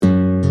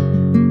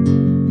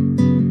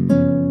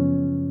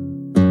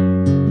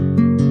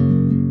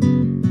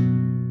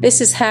This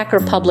is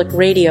Hacker Public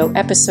Radio,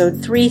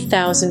 episode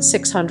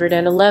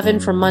 3611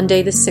 for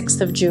Monday, the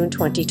 6th of June,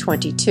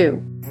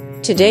 2022.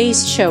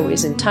 Today's show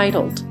is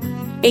entitled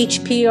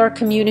HPR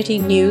Community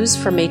News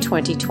for May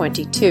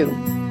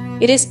 2022.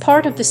 It is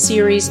part of the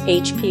series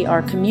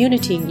HPR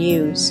Community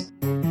News.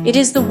 It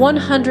is the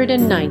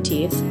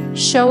 190th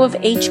show of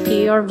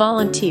HPR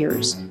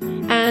volunteers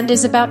and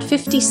is about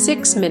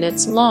 56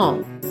 minutes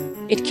long.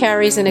 It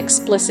carries an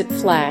explicit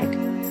flag.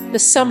 The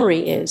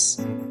summary is: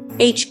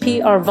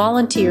 HPR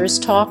volunteers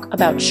talk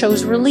about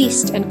shows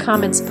released and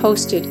comments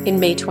posted in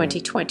May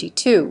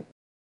 2022.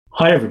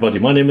 Hi everybody,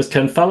 my name is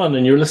Ken Fallon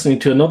and you're listening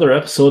to another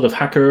episode of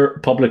Hacker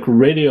Public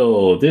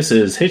Radio. This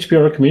is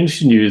HPR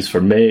Community News for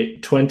May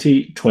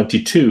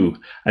 2022.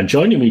 And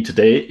joining me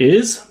today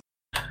is...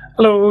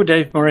 Hello,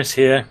 Dave Morris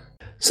here.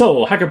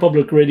 So, Hacker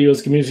Public Radio is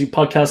a community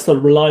podcast that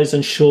relies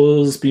on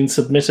shows being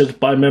submitted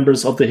by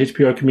members of the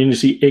HPR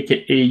community,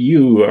 aka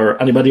you,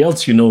 or anybody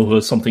else you know who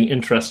has something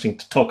interesting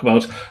to talk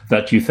about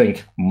that you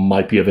think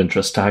might be of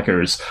interest to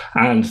hackers.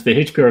 And the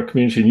HPR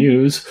community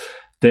news,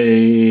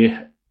 the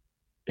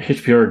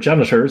HPR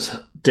janitors,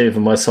 Dave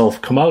and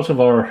myself, come out of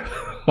our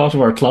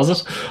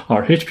closet,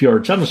 our HPR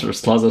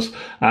janitors closet,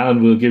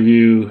 and we'll give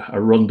you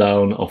a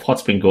rundown of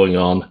what's been going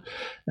on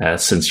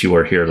since you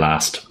were here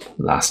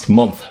last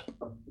month.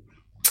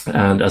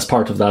 And as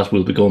part of that,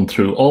 we'll be going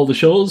through all the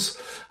shows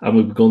and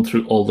we'll be going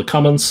through all the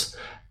comments,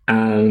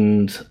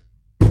 and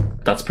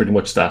that's pretty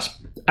much that.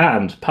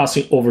 And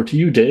passing over to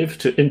you, Dave,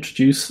 to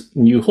introduce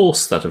new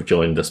hosts that have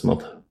joined this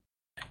month.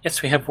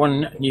 Yes, we have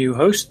one new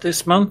host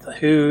this month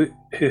who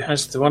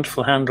has the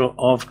wonderful handle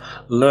of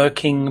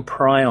Lurking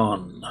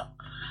Prion.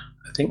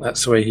 I think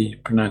that's the way he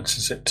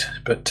pronounces it.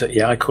 But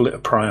yeah, I call it a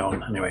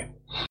Prion anyway.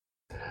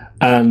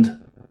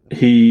 And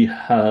he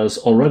has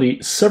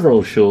already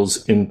several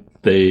shows in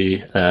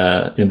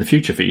the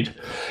future feed,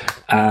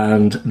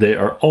 and they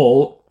are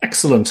all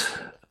excellent.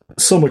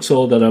 So much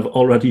so that I've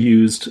already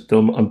used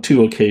them on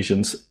 2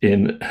 occasions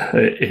in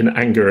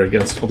anger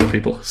against other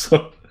people.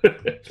 So,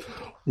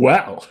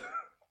 well,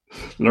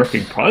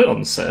 Lurking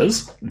Prion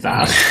says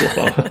that.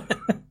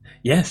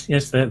 Yes,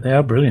 they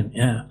are brilliant.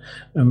 Yeah,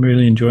 I'm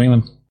really enjoying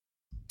them.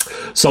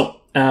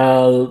 So,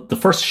 the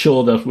first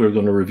show that we're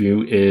going to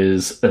review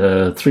is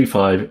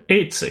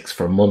 3586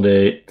 for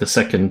Monday, the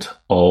 2nd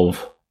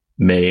of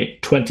May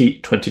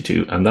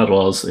 2022, and that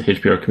was the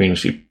HPR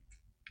Community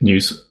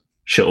News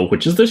show,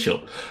 which is this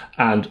show.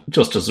 And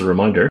just as a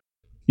reminder,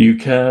 you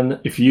can,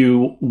 if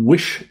you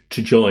wish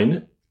to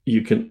join,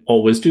 you can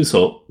always do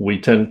so. We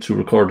tend to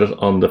record it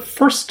on the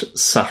first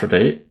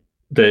Saturday,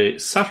 the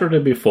Saturday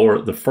before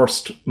the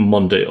first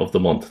Monday of the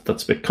month.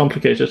 That's a bit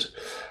complicated,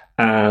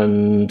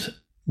 and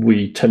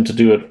we tend to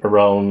do it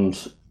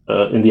around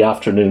in the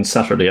afternoon,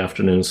 Saturday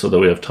afternoon, so that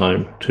we have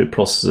time to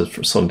process it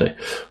for Sunday.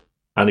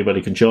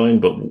 Anybody can join,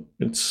 but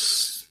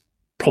it's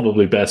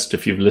probably best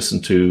if you've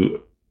listened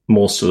to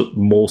most,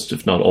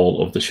 if not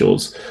all, of the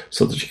shows,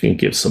 so that you can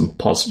give some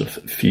positive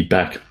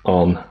feedback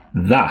on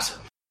that.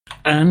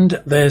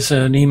 And there's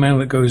an email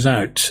that goes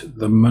out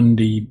the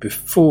Monday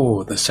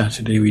before the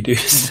Saturday we do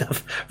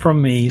stuff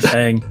from me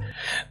saying,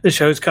 the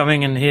show's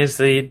coming and here's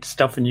the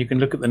stuff and you can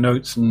look at the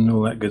notes and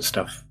all that good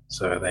stuff.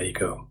 So there you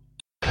go.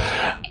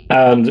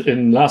 And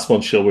in last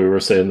month's show, we were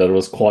saying that it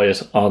was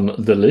quiet on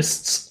the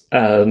lists,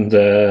 and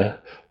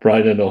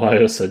Brian in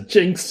Ohio said,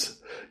 "Jinx,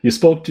 you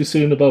spoke too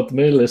soon about the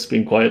mail list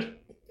being quiet."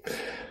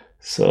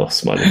 So,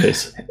 smiley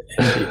face.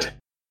 Indeed.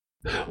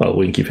 Well,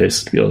 winky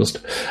face, to be honest.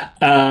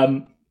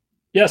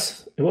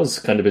 Yes, it was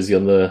kind of busy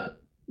on the...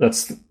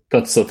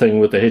 That's the thing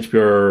with the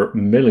HPR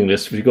mailing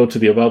list. If you go to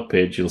the About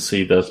page, you'll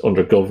see that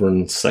under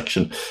Governance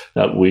section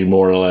that we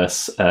more or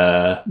less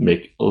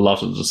make a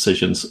lot of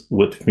decisions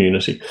with the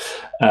community.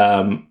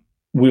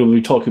 We will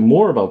be talking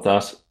more about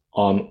that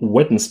on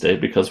Wednesday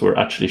because we're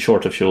actually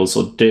short of shows.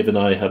 So Dave and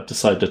I have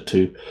decided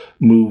to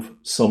move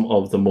some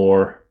of the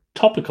more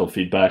topical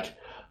feedback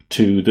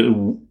to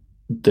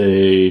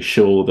the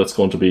show that's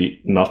going to be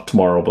not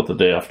tomorrow, but the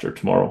day after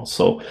tomorrow.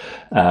 So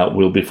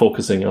we'll be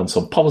focusing on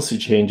some policy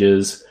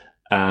changes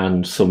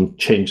and some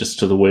changes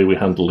to the way we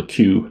handle the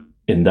queue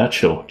in that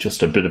show.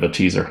 Just a bit of a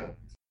teaser.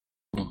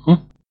 Mm-hmm.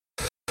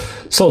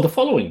 So the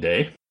following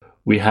day,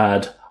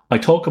 I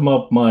talk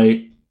about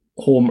my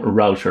home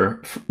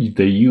router, the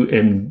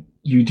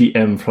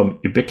UDM from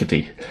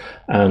Ubiquiti.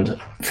 And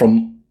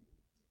from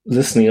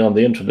listening on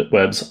the internet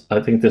webs, I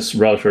think this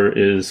router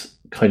is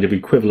kind of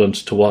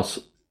equivalent in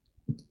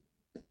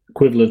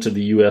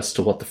the US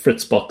to what the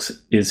Fritzbox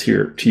is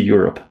here to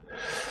Europe.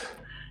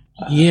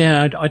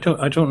 Yeah, I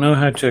don't know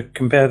how to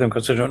compare them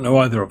because I don't know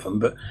either of them.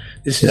 But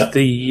this is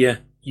the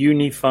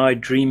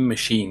Unified Dream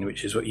Machine,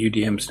 which is what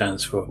UDM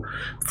stands for,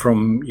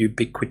 from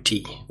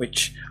Ubiquiti.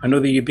 Which I know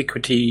the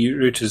Ubiquiti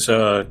routers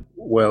are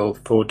well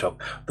thought of,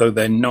 though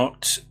they're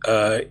not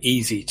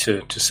easy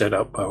to set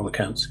up by all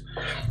accounts.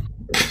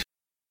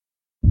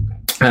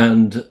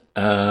 And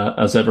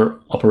as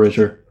ever,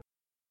 operator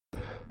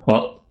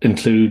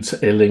includes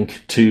a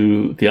link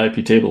to the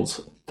IP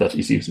tables that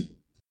he's using,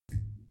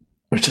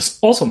 which is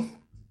awesome.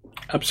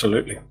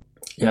 Absolutely.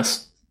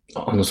 Yes.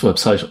 on his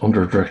website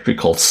under a directory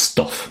called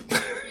Stuff.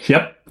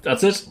 Yep,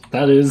 that's it.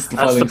 That's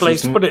the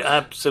place system. to put it.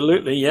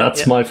 Absolutely, yeah.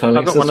 That's my filing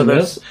I've got system. one of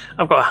those. Yes.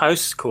 I've got a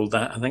house called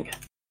that, I think.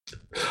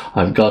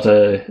 I've got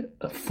a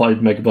 5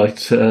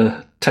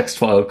 megabyte text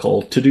file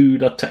called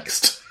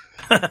todo.txt.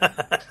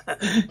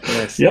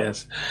 Yes, yep.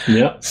 Yes.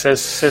 Yeah.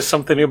 Says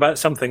something about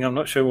something. I'm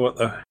not sure what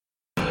though.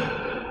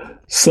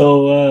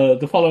 So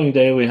the following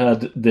day we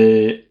had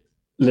the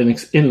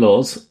Linux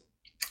in-laws,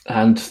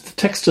 and the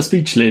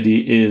text-to-speech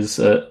lady is,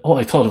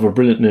 I thought of a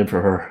brilliant name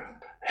for her,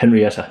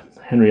 Henrietta.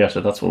 Henrietta,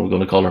 that's what we're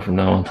going to call her from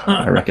now on,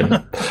 I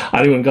reckon.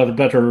 Anyone got a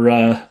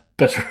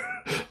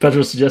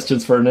better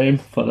suggestions for a name?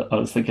 But I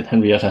was thinking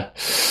Henrietta.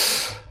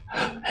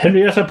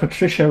 Henrietta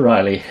Patricia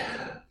Riley.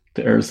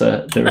 There's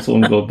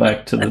one go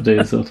back to the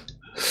days of...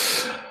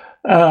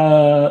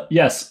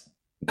 yes,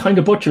 kind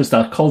of butchers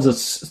that,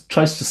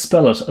 tries to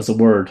spell it as a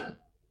word.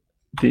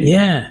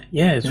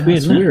 It's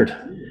weird.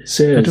 It's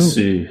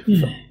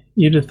weird.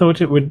 You'd have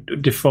thought it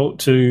would default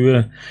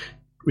to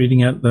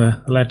reading out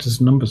the letters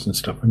and numbers and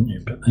stuff, wouldn't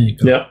you? But there you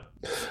go. Yeah,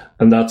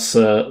 and that's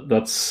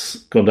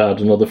going to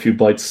add another few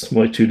bytes to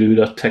my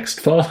to-do.txt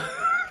file.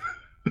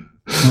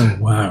 Oh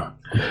wow!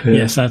 Yeah.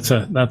 Yes, that's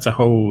a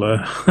whole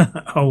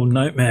whole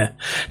nightmare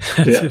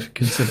to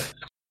consider.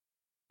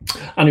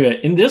 Anyway,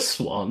 in this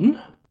one,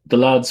 the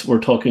lads were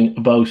talking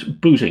about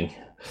booting,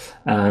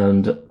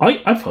 and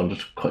I found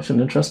it quite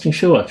an interesting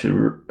show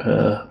actually.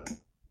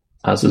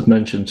 As is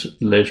mentioned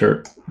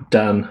later,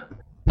 Dan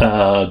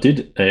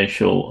did a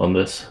show on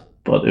this,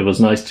 but it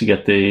was nice to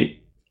get the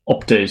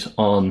update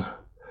on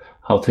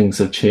how things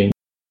have changed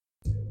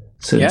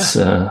since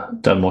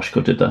Dan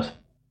Moshko did that.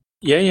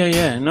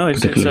 Yeah. No,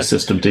 particularly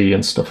System D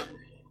and stuff.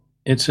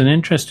 It's an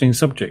interesting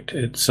subject.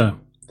 It's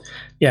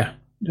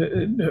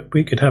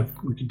we could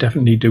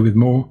definitely do with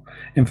more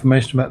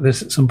information about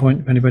this at some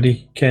point if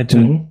anybody cared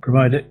to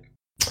provide it.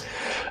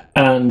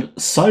 And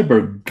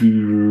Cyber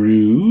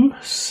Guru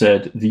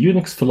said, the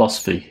Unix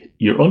philosophy.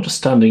 Your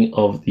understanding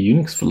of the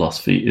Unix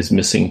philosophy is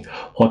missing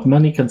what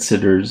many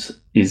considers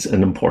is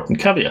an important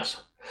caveat.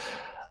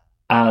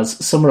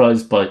 As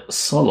summarized by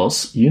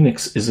Solus,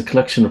 Unix is a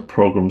collection of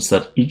programs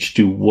that each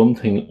do one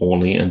thing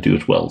only and do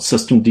it well.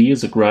 System D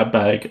is a grab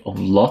bag of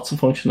lots of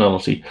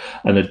functionality,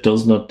 and it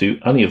does not do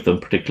any of them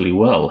particularly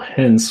well.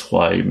 Hence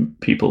why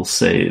people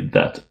say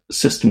that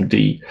System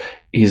D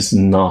is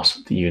not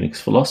the Unix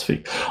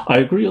philosophy. I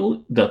agree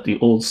that the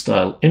old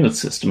style init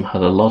system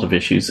had a lot of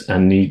issues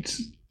and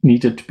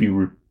needed to be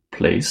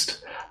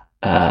replaced.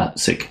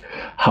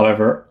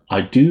 However,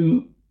 I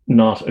do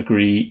not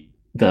agree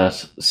that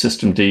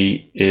System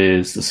D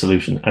is the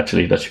solution.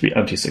 Actually, that should be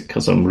anti-sick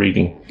because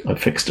I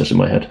fixed it in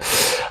my head.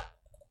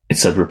 It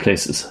said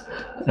replaces.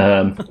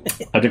 I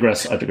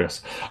digress.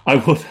 I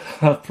would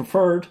have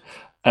preferred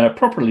a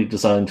properly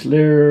designed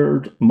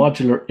layered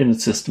modular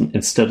init system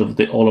instead of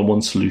the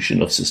all-in-one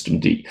solution of System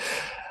D.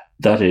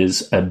 That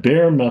is, a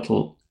bare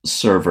metal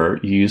server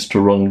used to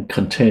run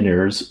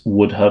containers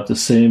would have the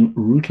same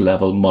root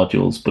level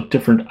modules but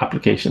different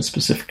application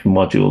specific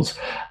modules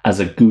as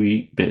a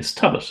GUI based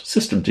tablet.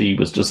 System D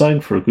was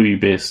designed for a GUI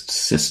based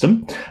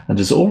system and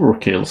is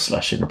overkill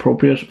 /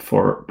 inappropriate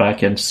for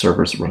back-end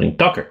servers running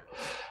Docker.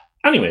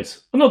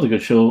 Anyways, another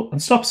good show,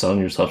 and stop selling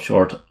yourself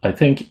short. I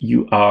think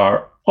you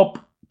are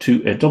up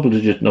to a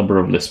double-digit number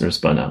of listeners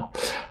by now.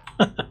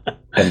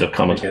 End of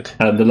comment.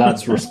 And the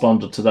lads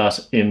responded to that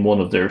in one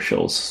of their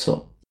shows.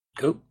 So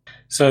cool.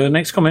 So the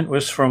next comment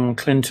was from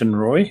Clinton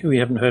Roy, who we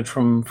haven't heard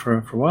from for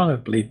a while, I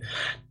believe.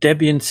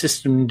 Debian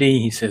System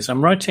D, he says,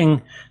 I'm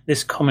writing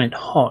this comment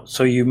hot,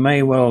 so you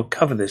may well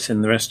cover this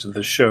in the rest of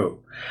the show.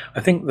 I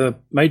think the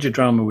major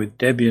drama with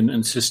Debian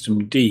and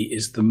System D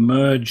is the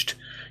merged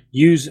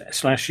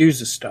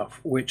user/user stuff,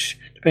 which,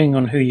 depending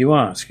on who you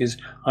ask, is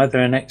either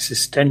an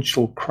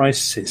existential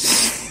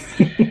crisis.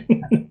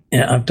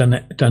 Yeah, I've done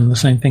the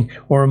same thing,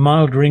 or a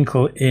mild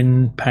wrinkle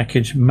in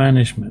package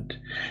management.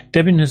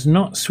 Debian has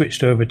not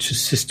switched over to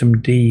System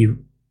D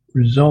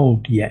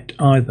resolved yet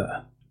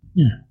either.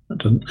 Yeah, that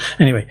doesn't.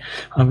 Anyway,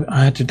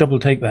 I had to double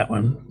take that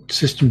one.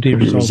 System D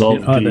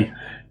resolved yet either.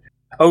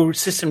 Oh,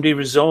 System D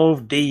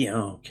resolved D.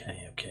 Oh, okay.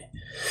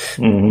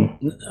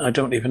 Mm-hmm. I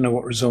don't even know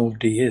what Resolve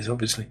D is,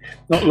 obviously.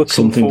 Not looking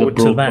something forward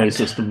that broke to that. My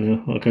system,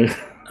 yeah. Okay.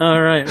 Oh,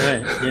 right,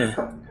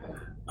 yeah.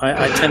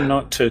 I tend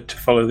not to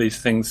follow these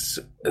things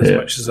as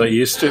much as I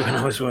used to when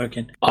I was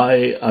working.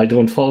 I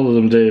don't follow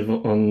them, Dave,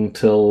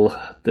 until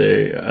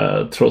they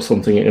throw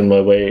something in my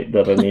way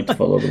that I need to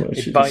follow them. I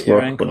should bite your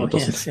work, ankle. but it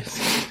doesn't.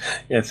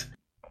 Yes.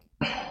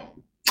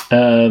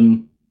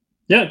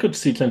 Yeah, good to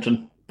see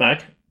Clinton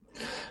back,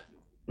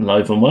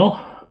 live and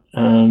well,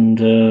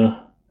 and.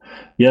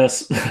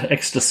 Yes,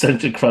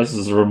 existential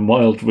crisis or a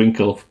mild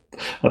wrinkle.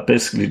 That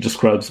basically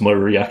describes my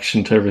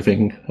reaction to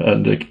everything,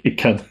 and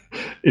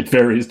it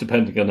varies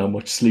depending on how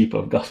much sleep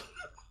I've got.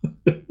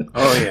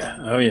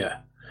 Oh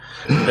yeah,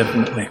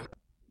 definitely.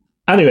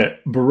 Anyway,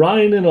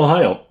 Brian in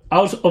Ohio,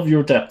 out of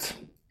your depth.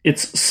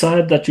 It's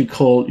sad that you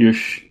call your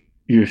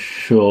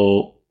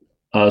show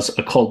as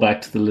a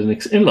callback to the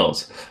Linux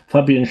in-laws.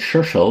 Fabian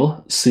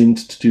Scherschel seemed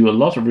to do a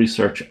lot of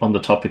research on the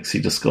topics he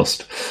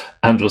discussed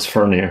and was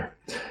Fernier.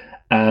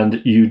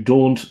 And you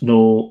don't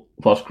know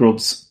what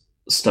Grubs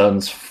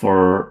stands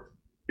for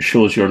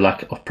shows your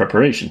lack of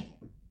preparation.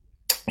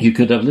 You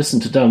could have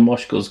listened to Dan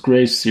Moshko's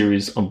great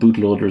series on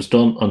bootloaders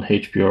done on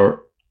HPR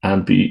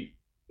and be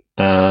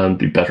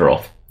better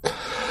off.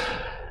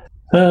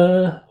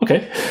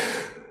 Okay.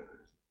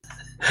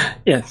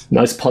 Yes.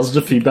 Nice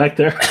positive feedback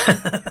there.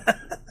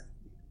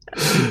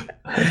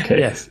 Okay.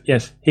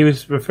 Yes. He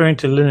was referring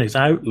to Linux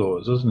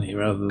Outlaws, wasn't he,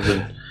 rather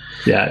than...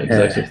 Yeah,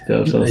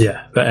 exactly.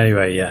 Yeah, but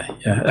anyway, yeah.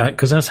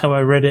 Because that's how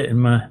I read it in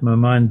my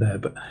mind there,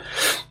 but...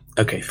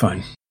 Okay,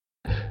 fine.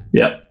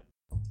 Yeah.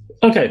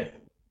 Okay.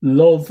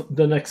 Love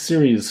the next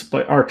series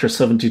by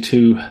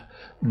Archer72,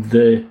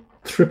 the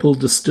triple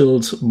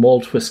distilled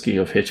malt whiskey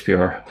of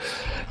HPR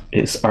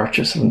is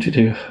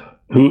Archer72,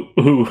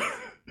 who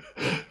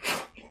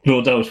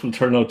no doubt will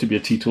turn out to be a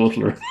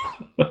teetotaler.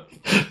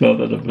 Now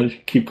that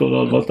I keep going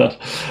on about that.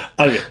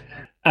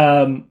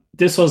 Anyway,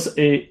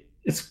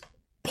 it's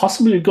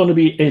possibly going to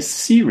be a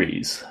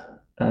series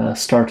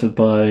started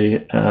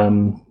by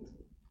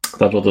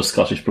that other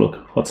Scottish bloke.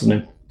 What's his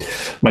name?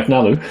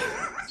 McNallu.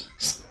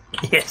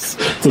 Yes.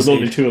 There's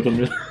only two of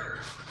them.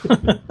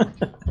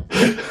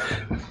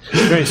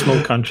 Very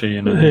small country,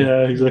 you know.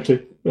 Yeah,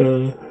 exactly.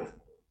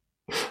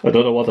 I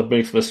don't know what that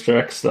makes Mr.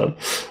 X then.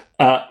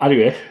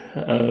 Anyway,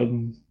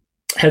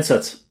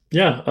 headsets.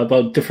 Yeah,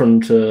 about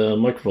different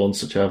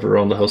microphones that you have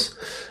around the house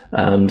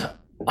and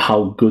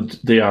how good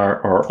they are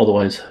or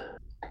otherwise.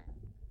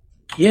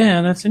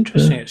 Yeah, that's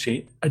interesting,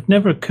 actually. It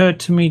never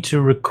occurred to me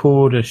to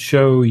record a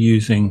show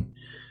using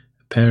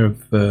a pair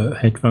of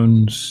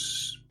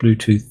headphones,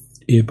 Bluetooth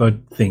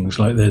earbud things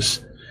like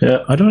this.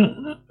 Yeah.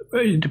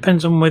 It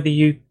depends on whether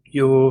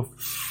your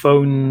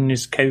phone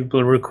is capable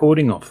of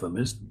recording off them.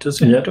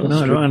 Does it? Yeah, I don't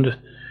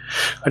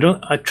know.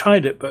 I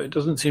tried it, but it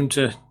doesn't seem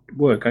to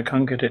work. I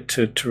can't get it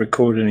to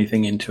record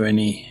anything into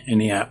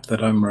any app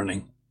that I'm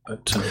running.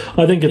 But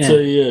I think it's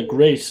a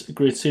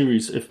great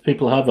series. If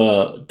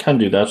people can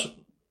do that,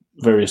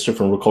 various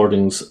different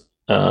recordings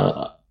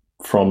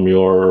from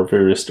your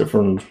various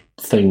different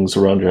things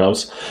around your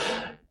house,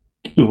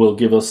 it will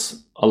give us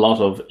a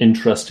lot of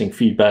interesting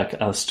feedback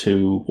as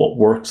to what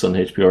works on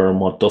HPR and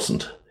what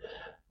doesn't.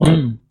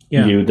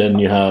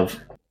 You have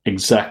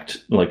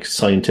exact, like,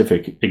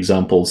 scientific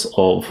examples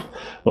of,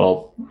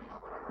 well,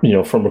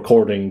 from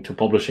recording to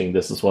publishing,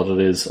 this is what it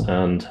is,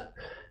 and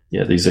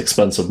these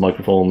expensive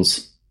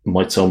microphones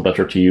might sound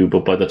better to you,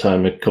 but by the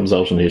time it comes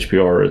out on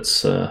HPR,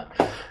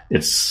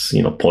 it's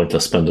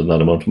pointless spending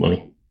that amount of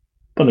money.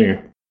 But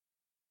anyway.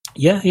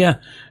 Yeah.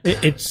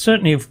 It's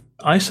certainly.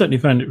 I certainly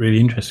found it really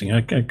interesting.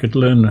 I could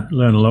learn a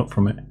lot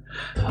from it.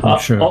 I'm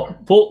sure.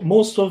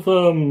 Most of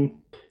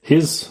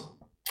his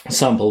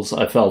samples,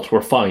 I felt,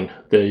 were fine.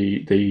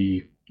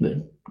 The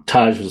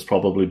Taj was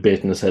probably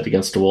baiting his head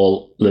against the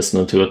wall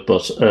listening to it,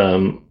 but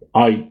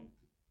I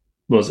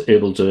was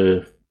able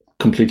to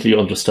completely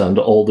understand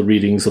all the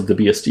readings of the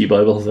BSD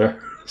Bible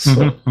there.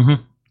 So.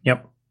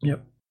 Yep.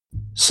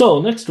 So,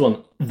 next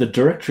one, the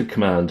directory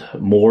command,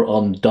 more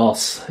on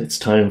DOS. It's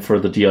time for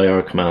the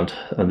dir command,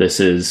 and this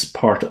is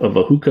part of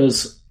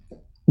Ahuka's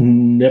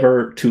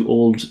never too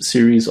old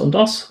series on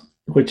DOS,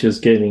 which is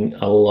gaining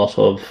a lot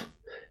of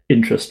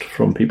interest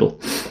from people.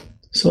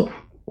 So,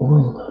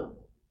 well,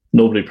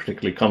 nobody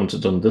particularly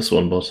commented on this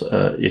one, but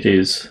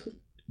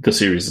the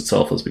series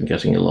itself has been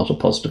getting a lot of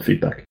positive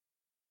feedback.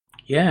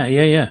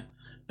 Yeah.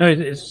 No,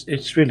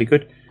 it's really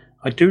good.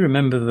 I do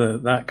remember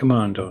that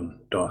command on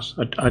DOS.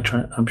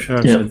 I'm sure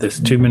I've said this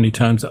too many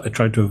times that I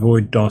tried to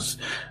avoid DOS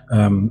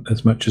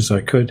as much as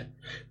I could.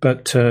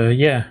 But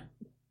dir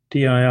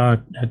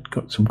had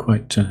got some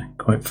quite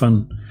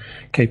fun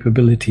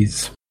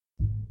capabilities.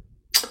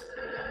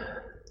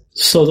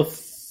 So the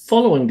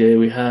following day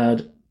we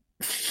had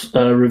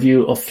a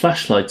review of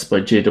Flashlights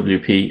by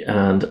JWP,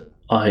 and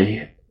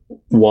I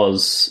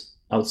was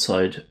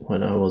outside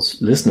when I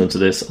was listening to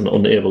this and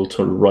unable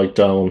to write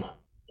down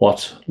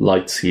what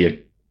lights he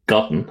had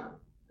gotten,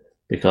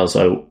 because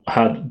I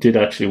did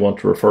actually want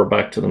to refer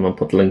back to them and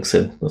put links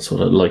in. That's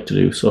what I'd like to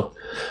do. So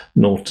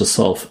note to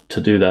self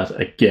to do that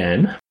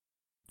again.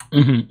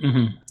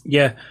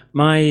 Yeah,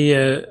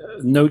 my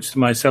notes to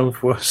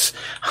myself was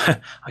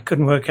I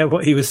couldn't work out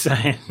what he was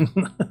saying.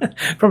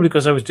 Probably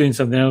because I was doing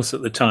something else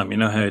at the time. You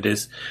know how it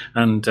is.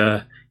 And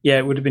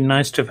it would have been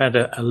nice to have had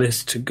a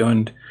list to go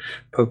and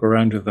poke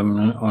around with them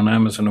on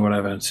Amazon or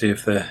whatever and see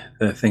if they're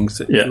things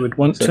that you would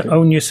want to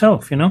own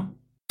yourself,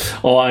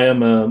 Oh, I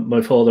am.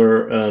 My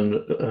father and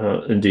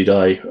indeed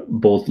I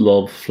both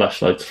love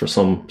flashlights for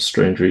some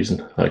strange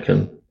reason. I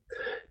can,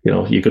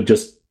 you could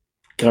just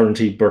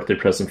guaranteed birthday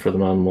present for the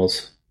man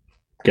was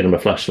get him a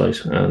flashlight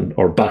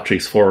or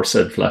batteries for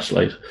said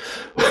flashlight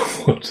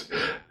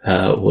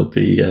would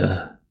be.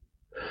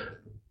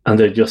 And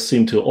they just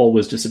seem to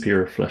always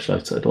disappear,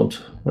 flashlights. I don't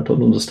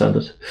understand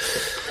it.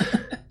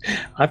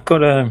 I've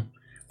got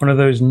one of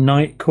those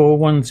night core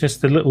ones,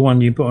 just the little one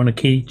you put on a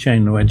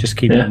keychain, or I just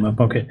keep it in my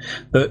pocket,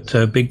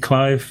 that Big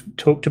Clive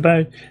talked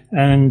about.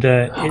 And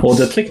the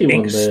clicky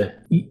one there.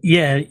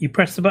 Yeah, you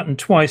press the button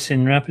twice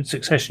in rapid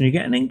succession, you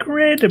get an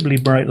incredibly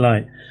bright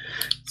light,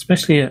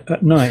 especially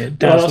at night. It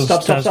dazzles,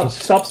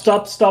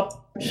 Stop.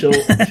 Sure.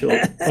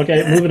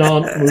 Okay, moving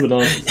on.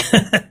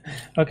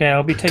 Okay,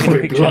 I'll be taking a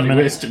picture in a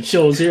minute. Wasted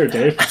shows here,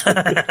 Dave.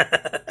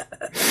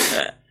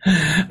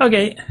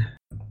 Okay.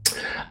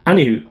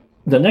 Anywho,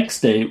 the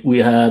next day we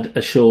had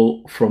a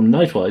show from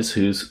Nightwise,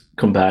 who's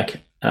come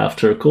back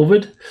after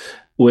COVID,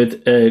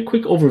 with a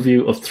quick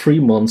overview of 3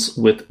 months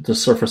with the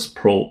Surface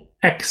Pro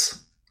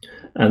X.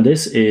 And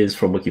this is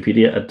from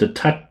Wikipedia, a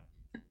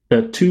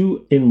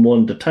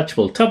 2-in-1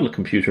 detachable tablet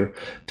computer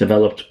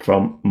developed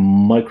from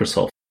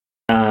Microsoft.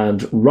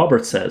 And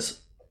Robert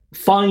says,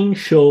 fine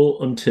show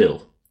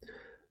until.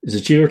 Is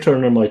it your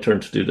turn or my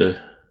turn to do the...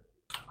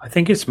 I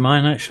think it's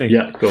mine, actually.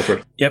 Yeah, go for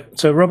it. Yep.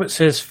 So Robert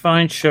says,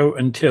 fine show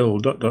until... ...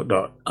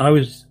 I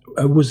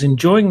was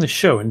enjoying the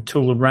show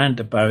until the rant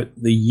about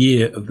the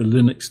year of the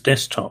Linux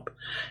desktop.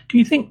 Do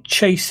you think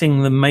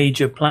chasing the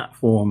major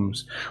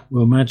platforms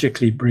will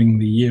magically bring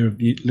the year of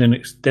the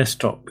Linux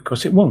desktop?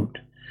 Because it won't.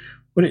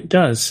 What it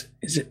does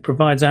is it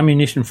provides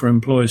ammunition for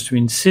employers to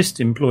insist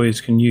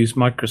employees can use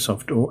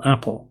Microsoft or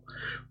Apple.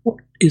 What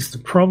is the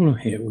problem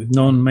here with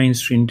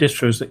non-mainstream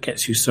distros that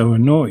gets you so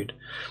annoyed?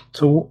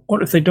 So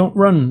what if they don't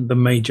run the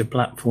major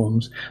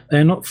platforms?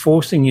 They're not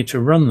forcing you to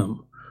run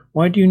them.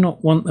 Why do you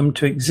not want them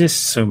to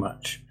exist so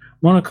much?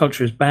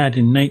 Monoculture is bad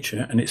in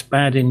nature and it's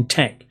bad in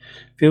tech.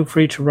 Feel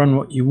free to run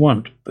what you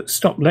want, but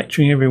stop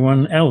lecturing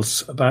everyone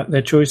else about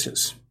their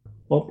choices.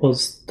 What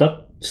was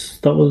that?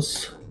 That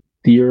was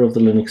the year of the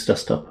Linux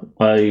desktop.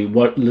 I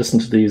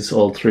listened to these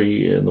all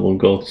three in the one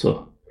go,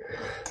 so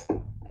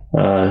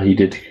he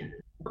did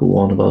go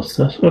on about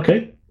that.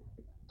 Okay.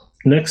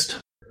 Next.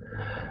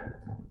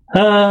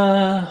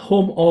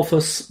 Home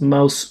office,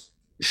 mouse,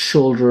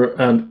 shoulder,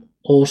 and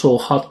auto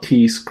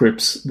hotkey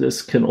scripts.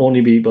 This can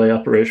only be by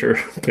operator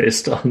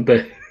based on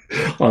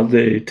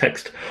the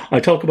text. I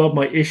talk about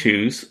my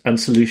issues and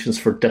solutions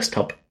for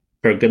desktop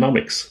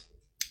ergonomics.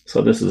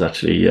 So this is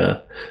actually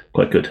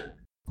quite good.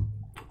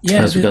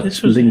 Yeah, as we got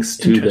links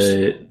to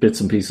the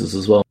bits and pieces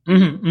as well.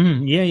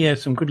 Yeah,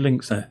 some good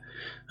links there.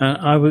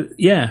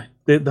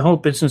 The whole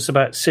business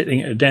about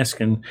sitting at a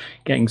desk and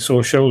getting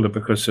sore shoulder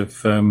because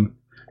of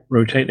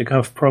rotator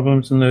cuff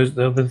problems and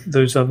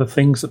those other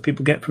things that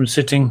people get from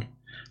sitting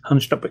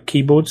hunched up at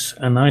keyboards,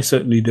 and I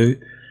certainly do,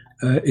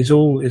 is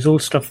all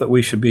stuff that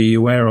we should be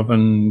aware of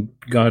and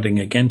guarding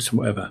against and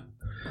whatever.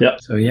 Yeah.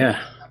 So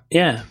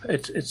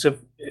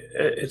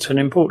it's an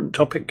important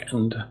topic,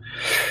 and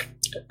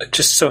it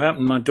just so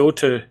happened my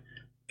daughter,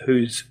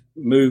 who's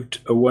moved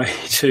away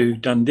to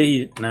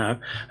Dundee now,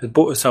 has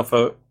bought herself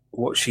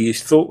what she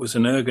thought was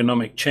an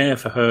ergonomic chair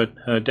for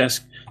her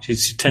desk. She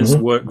tends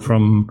to work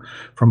from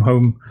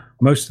home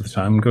most of the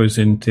time, goes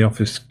into the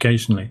office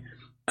occasionally,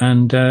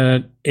 and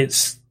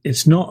it's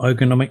not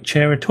ergonomic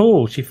chair at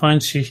all. She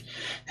finds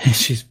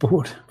she's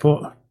bought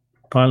a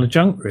pile of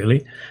junk,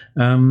 really.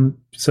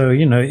 So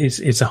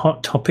it's a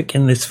hot topic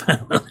in this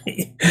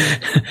family.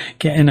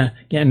 getting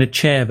a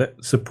chair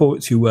that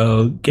supports you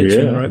well, gets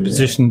you in the right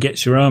position,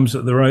 gets your arms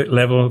at the right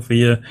level for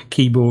your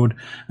keyboard,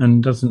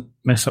 and doesn't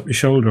mess up your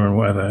shoulder and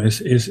whatever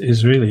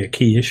is really a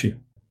key issue.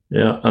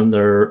 Yeah, and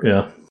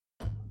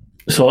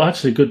so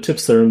actually good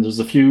tips there, and there's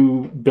a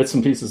few bits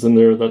and pieces in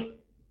there that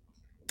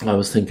I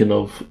was thinking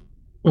of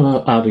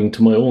adding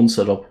to my own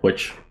setup,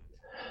 which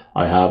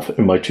I have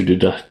in my to-do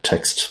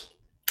text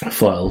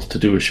file to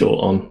do a show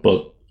on,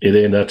 but it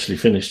ain't actually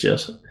finished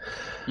yet.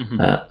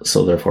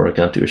 So therefore I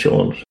can't do a show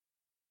on it.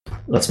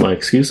 That's my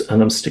excuse,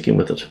 and I'm sticking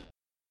with it.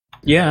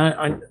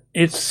 Yeah,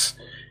 it's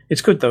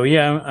good though.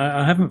 Yeah,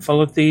 I haven't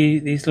followed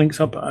these links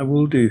up, but I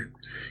will do,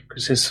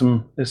 because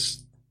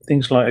there's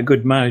things like a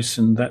good mouse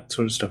and that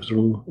sort of stuff is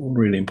all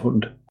really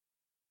important.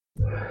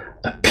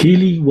 A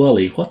Peely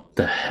Wally. What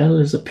the hell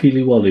is a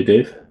Peely Wally,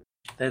 Dave?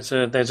 There's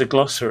a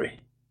glossary,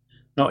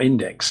 not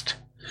indexed.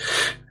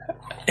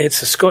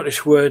 It's a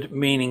Scottish word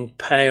meaning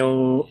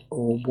pale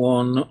or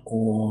one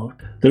or...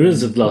 There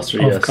is a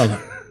glossary, yes. Colour.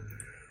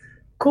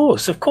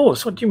 Of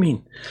course. What do you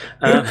mean?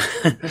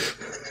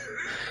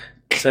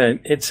 So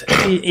it's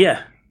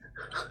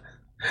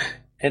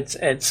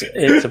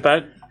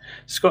about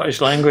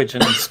Scottish language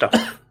and stuff.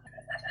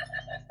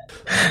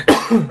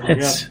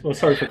 Well,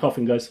 sorry for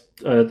coughing, guys.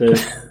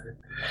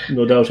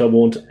 No doubt I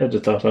won't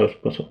edit that out,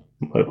 but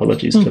my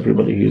apologies to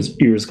everybody whose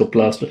ears got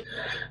blasted.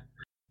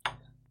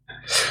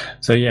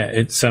 So yeah,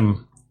 it's a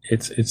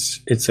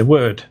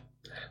word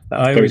that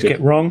I always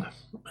get wrong,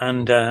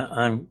 and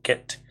I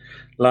get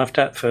laughed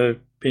at for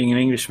being an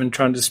Englishman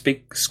trying to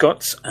speak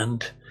Scots,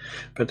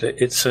 but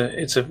it's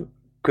a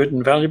good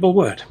and valuable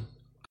word.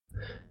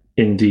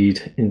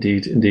 Indeed.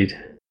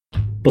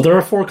 But there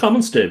are 4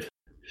 comments, Dave.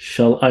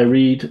 Shall I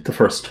read the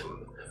first?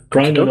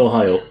 Brian in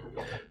Ohio.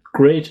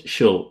 Great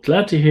show.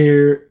 Glad to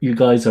hear you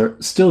guys are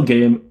still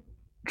game,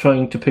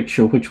 trying to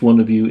picture which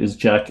one of you is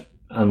Jack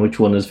and which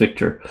one is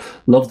Victor.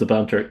 Love the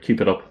banter. Keep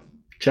it up.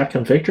 Jack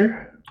and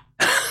Victor?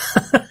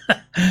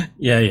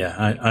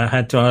 Yeah. I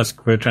had to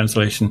ask for a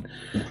translation.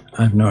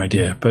 I have no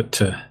idea,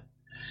 but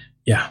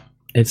yeah,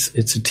 it's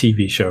a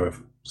TV show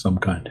of some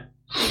kind.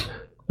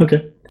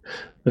 Okay.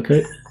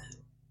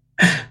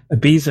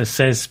 Abiza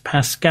says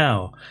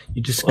Pascal.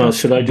 You discussed.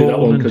 Should I do that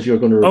one because you're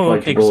going to reply? Oh,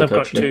 okay. Because I've got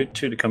actually.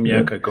 two to come. Yeah,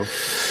 okay, go.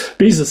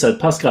 Biza said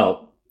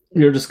Pascal.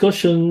 Your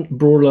discussion,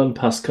 Borland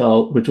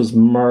Pascal, which was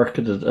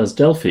marketed as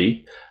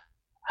Delphi,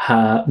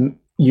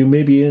 you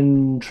may be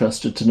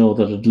interested to know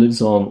that it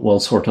lives on, well,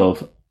 sort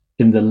of,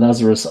 in the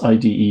Lazarus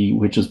IDE,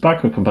 which is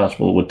backward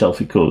compatible with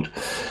Delphi code.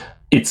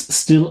 It's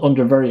still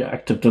under very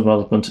active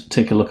development.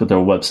 Take a look at their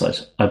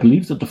website. I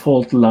believe the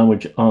default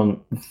language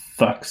on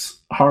VAX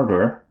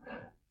hardware,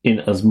 in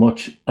as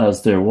much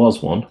as there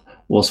was one,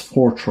 was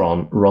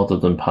Fortran rather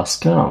than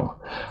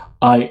Pascal.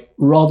 I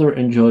rather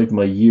enjoyed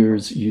my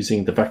years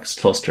using the VAX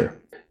cluster.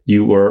 They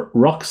were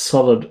rock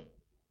solid,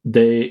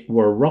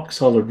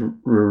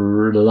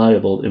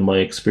 reliable in my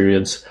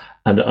experience,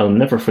 and I'll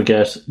never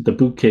forget the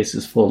bookcase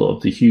is full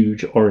of the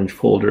huge orange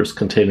folders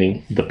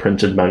containing the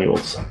printed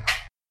manuals.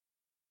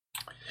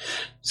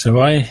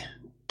 So I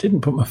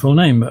didn't put my full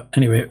name, but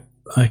anyway,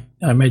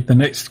 I made the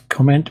next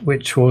comment,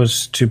 which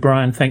was to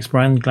Brian. Thanks,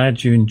 Brian.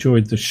 Glad you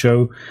enjoyed the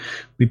show.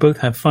 We both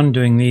have fun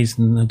doing these,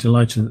 and I'm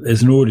delighted that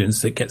there's an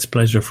audience that gets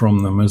pleasure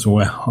from them as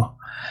well.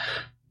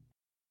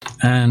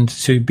 And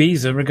to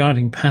Biza,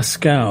 regarding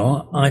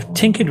Pascal, I've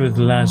tinkered with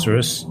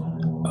Lazarus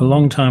a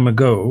long time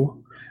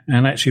ago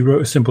and actually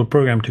wrote a simple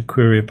program to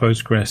query a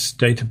Postgres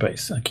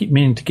database. I keep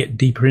meaning to get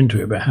deeper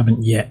into it, but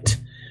haven't yet.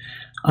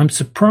 I'm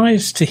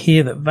surprised to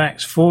hear that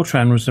VAX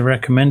Fortran was the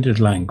recommended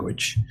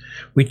language.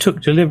 We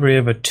took delivery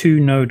of a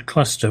 2-node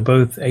cluster,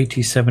 both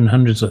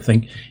 8700s, I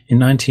think, in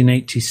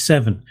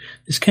 1987.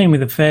 This came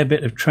with a fair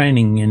bit of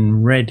training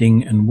in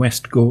Reading and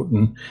West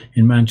Gorton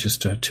in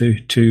Manchester,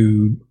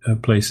 two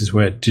places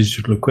where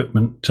digital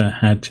equipment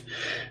had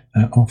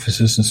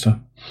offices and stuff.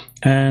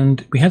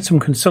 And we had some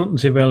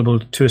consultancy available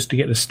to us to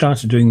get us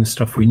started doing the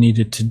stuff we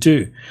needed to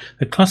do.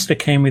 The cluster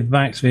came with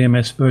VAX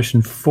VMS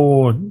version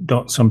 4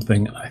 dot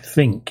something, I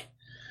think.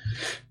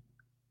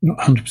 Not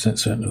 100%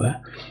 certain of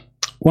that.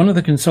 One of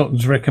the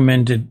consultants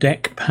recommended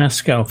Dec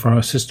Pascal for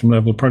our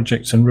system-level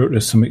projects and wrote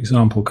us some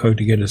example code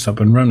to get us up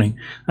and running.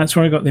 That's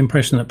where I got the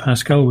impression that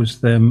Pascal was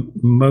the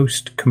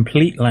most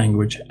complete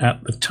language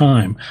at the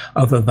time,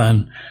 other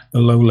than the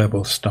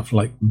low-level stuff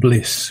like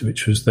Bliss,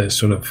 which was their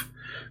sort of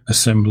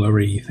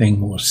assemblery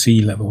thing or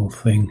C-level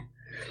thing,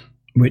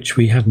 which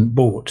we hadn't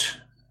bought.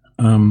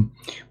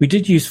 We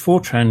did use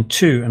Fortran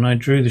too, and I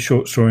drew the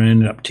short story and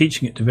ended up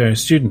teaching it to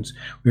various students.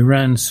 We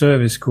ran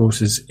service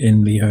courses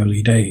in the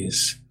early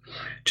days.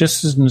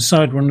 Just as an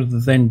aside, one of the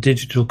then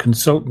digital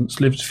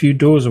consultants lives a few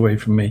doors away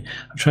from me.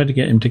 I've tried to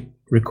get him to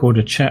record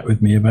a chat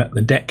with me about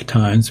the Dec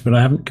times, but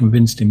I haven't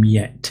convinced him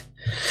yet.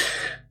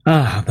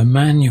 The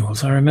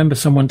manuals. I remember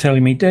someone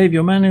telling me, Dave,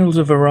 your manuals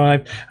have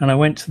arrived, and I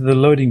went to the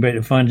loading bay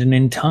to find an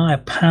entire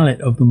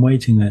pallet of them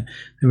waiting there.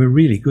 They were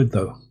really good,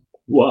 though.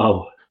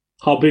 Wow.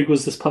 How big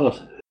was this pallet?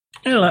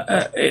 Well,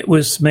 it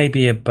was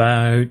maybe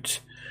about,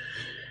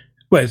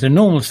 well, it's a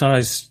normal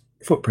size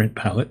footprint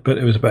pallet, but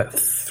it was about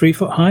 3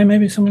 foot high,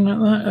 maybe something like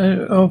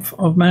that,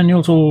 of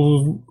manuals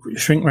all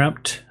shrink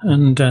wrapped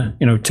and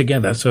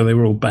together, so they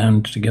were all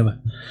bound together.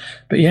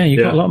 But yeah,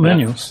 you got a lot of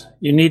manuals.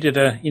 You needed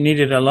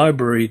a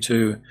library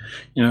to,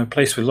 a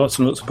place with lots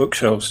and lots of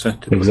bookshelves to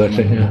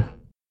exactly. Yeah,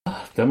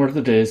 them were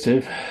the days,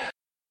 Dave.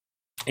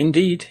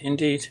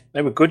 Indeed,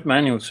 they were good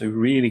manuals. They were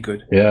really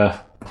good. Yeah,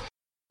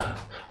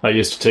 I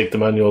used to take the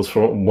manuals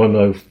from when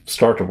I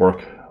started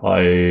work.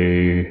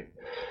 I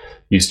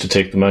used to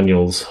take the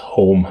manuals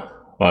home.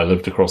 I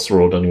lived across the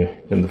road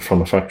anyway,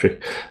 from a factory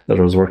that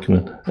I was working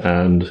in,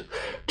 and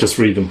just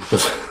read them.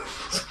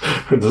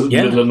 In the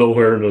middle of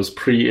nowhere, in those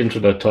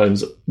pre-internet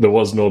times, there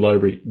was no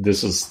library.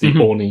 This is the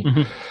only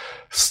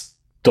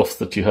stuff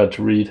that you had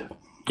to read.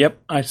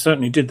 Yep, I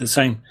certainly did the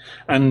same.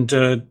 And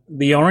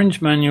the orange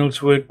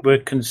manuals were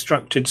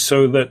constructed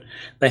so that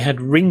they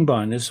had ring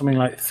binders, something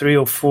like 3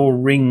 or 4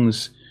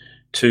 rings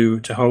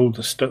to hold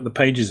the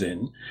pages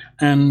in,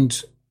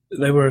 and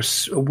they were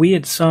a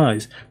weird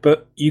size,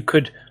 but you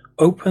could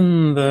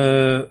open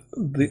the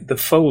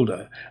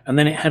folder, and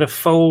then it had a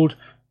fold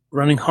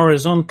running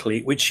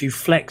horizontally, which you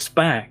flex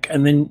back,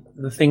 and then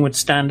the thing would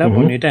stand up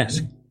on your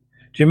desk. Do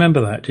you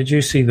remember that? Did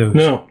you see those?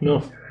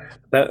 No.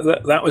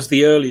 That was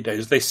the early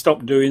days. They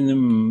stopped doing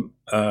them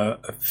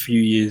a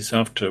few years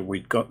after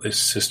we'd got this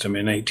system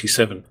in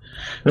 87.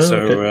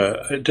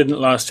 It didn't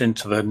last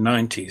into the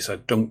 90s, I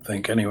don't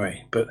think,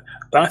 anyway. But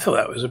I thought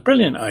that was a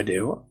brilliant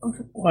idea.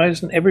 Why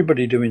isn't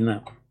everybody doing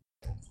that?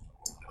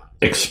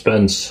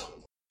 Expense.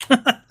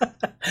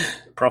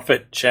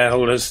 Profit,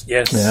 shareholders,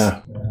 yes.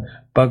 Yeah.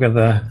 Bugger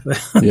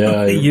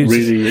yeah, it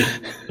really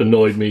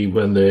annoyed me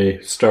when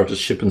they started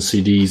shipping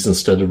CDs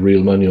instead of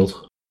real manuals.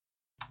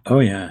 Oh,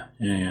 yeah,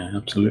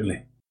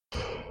 absolutely.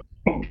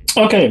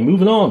 Okay,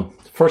 moving on.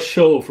 First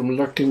show from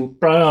Lurking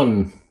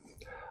Brian.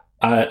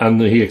 And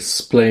he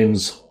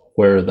explains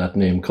where that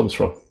name comes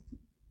from.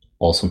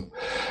 Awesome.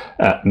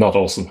 Not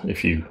awesome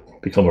if you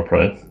become a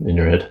pariah in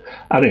your head.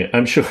 Anyway,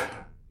 I'm sure.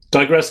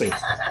 Digressing.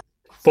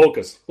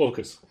 Focus.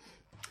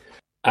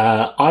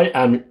 I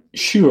am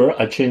sure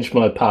I changed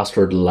my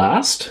password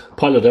last.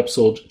 Pilot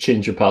episode,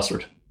 change your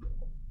password.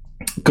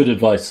 Good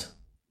advice.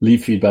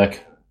 Leave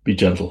feedback. Be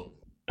gentle.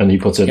 And he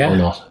puts in or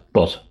not.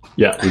 But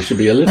yeah, we should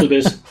be a little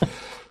bit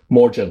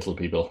more gentle,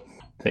 people.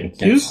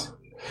 Thank you.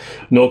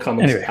 No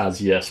comments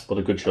as yet, but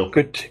a good show.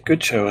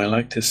 Good show. I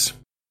like this.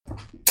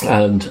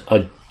 And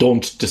I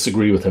don't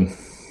disagree with him,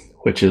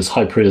 which is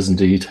high praise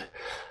indeed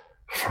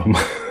from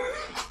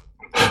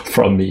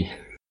me.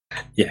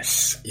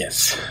 Yes.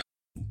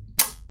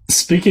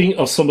 Speaking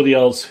of somebody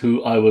else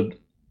who I would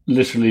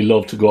literally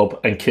love to go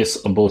up and kiss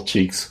on both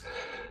cheeks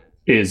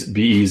is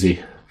Be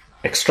Easy.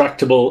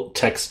 Extractable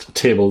text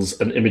tables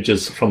and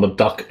images from a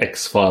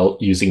docx file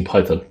using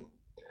Python.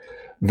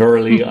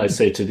 Verily, I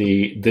say to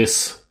thee,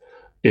 this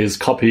is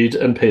copied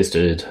and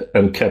pasted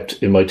and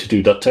kept in my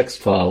to-do.txt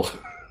file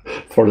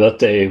for that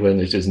day when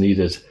it is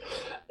needed.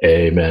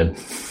 Amen.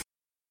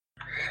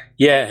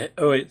 Yeah.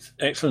 Oh, it's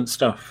excellent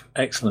stuff.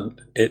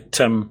 Excellent.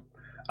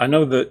 I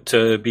know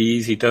that Be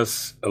Easy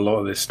does a lot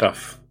of this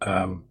stuff.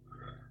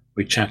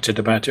 We chatted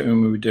about it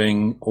when we were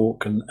doing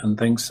Orc and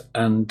things,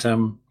 and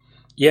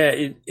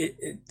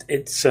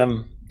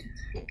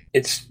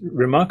it's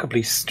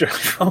remarkably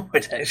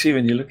straightforward. Actually,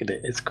 when you look at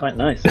it, it's quite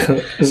nice.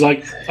 It's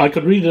like I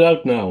could read it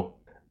out now,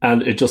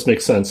 and it just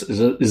makes sense.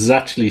 It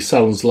actually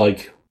sounds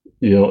like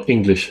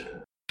English.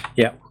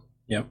 Yeah.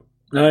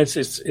 No,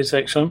 it's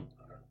excellent.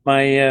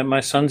 My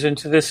son's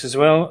into this as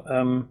well.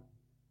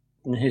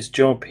 In his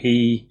job,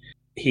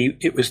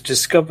 it was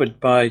discovered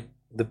by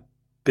the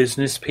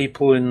business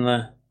people in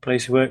the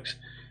place he works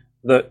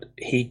that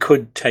he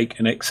could take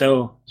an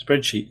Excel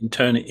spreadsheet and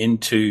turn it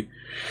into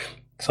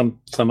some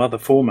other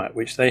format,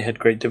 which they had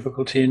great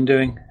difficulty in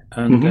doing.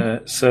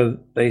 And so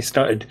they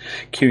started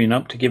queuing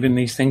up to give him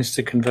these things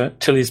to convert,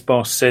 till his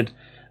boss said,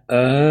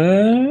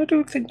 I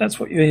don't think that's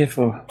what you're here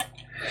for.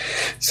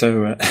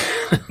 So,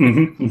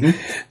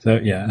 so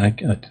yeah,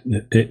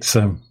 it's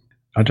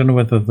I don't know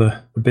whether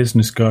the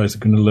business guys are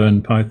going to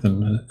learn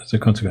Python as a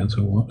consequence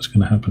or what's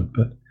going to happen,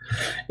 but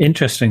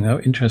interesting though.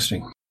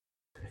 Interesting.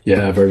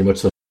 Yeah, very much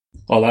so.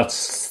 Well,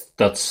 that's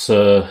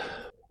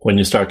when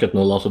you start getting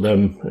a lot of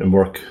them in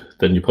work,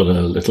 then you put a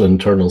little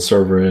internal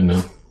server in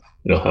and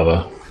have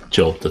a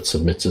job that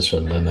submits it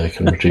and then they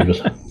can retrieve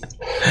it.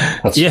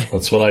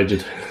 That's what I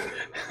did.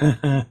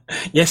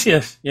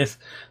 Yes.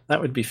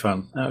 That would be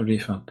fun.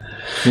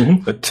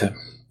 But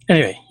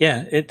anyway,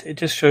 yeah, it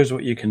just shows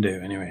what you can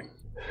do anyway.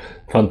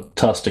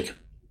 Fantastic.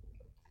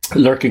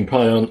 Lurking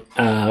Pion,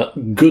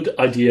 good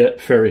idea,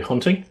 fairy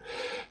hunting.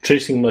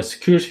 Tracing my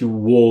security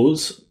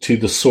woes to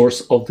the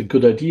source of the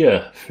good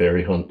idea,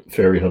 fairy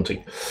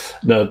hunting.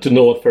 Now, to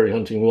know what fairy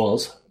hunting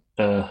was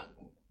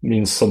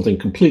means something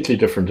completely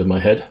different in my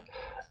head,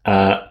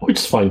 which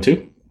is fine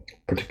too,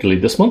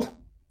 particularly this month.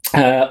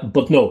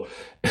 But no,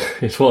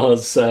 it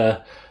was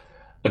a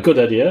good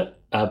idea.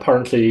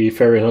 Apparently,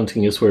 fairy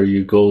hunting is where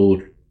you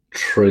go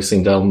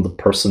tracing down the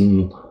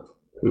person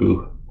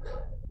who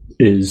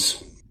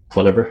is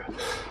whatever.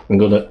 I'm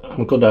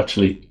gonna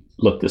actually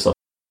look this up.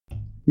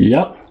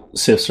 Yep,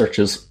 safe search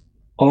is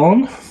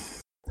on.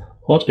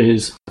 What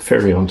is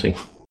fairy hunting?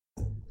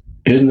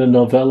 In the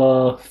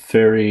novella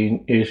Fairy in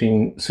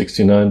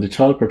 1869, the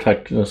child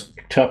protagonist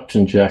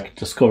Captain Jack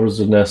discovers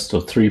a nest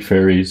of 3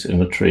 fairies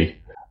in a tree.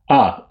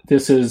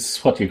 This is,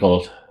 what do you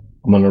call it?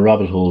 I'm on a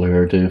rabbit hole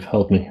here, Dave.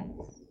 Help me.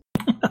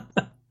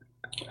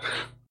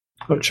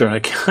 Not sure I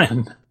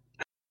can.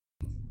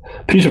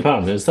 Peter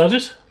Pan, is that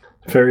it?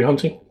 Fairy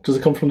hunting? Does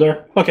it come from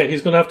there? Okay,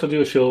 he's going to have to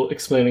do a show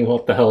explaining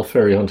what the hell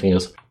fairy hunting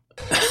is.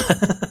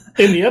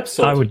 In the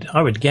episode,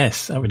 I would guess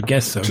so.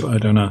 I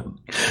don't know.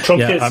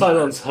 Truncated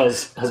Silence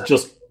has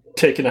just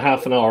taken a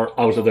half an hour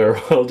out of there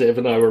while Dave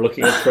and I were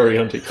looking at fairy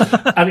hunting.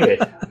 Anyway,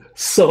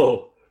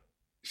 so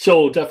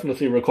show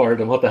definitely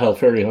required on what the hell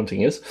fairy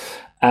hunting is,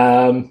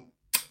 and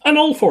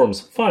all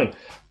forms fine,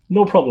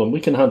 no problem,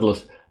 we can handle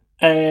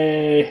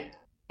it.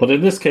 But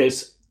in this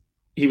case,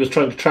 he was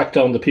trying to track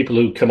down the people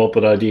who come up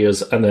with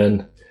ideas and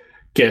then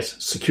get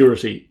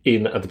security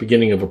in at the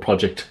beginning of a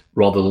project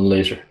rather than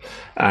later,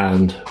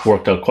 and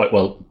worked out quite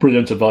well.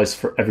 Brilliant advice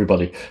for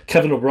everybody.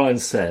 Kevin O'Brien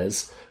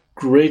says,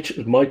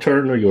 great. My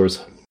turn or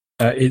yours?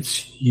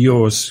 It's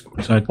yours.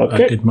 I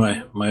did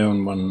my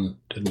own one,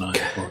 didn't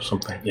I, or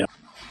something? Yeah.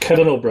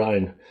 Kevin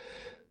O'Brien,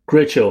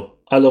 great show.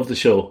 I love the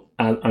show,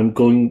 and I'm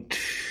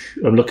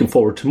looking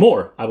forward to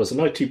more. I was an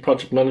IT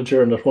project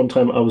manager, and at one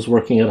time I was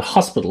working at a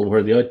hospital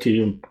where the IT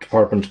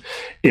department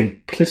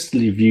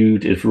implicitly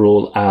viewed its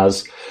role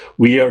as,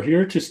 we are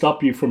here to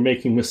stop you from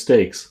making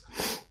mistakes.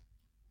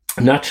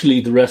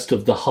 Naturally, the rest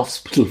of the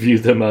hospital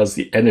viewed them as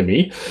the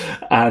enemy,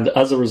 and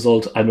as a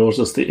result, I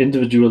noticed the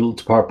individual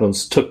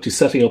departments took to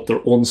setting up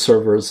their own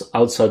servers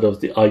outside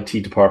of the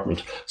IT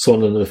department. So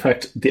in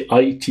effect, the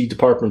IT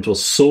department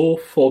was so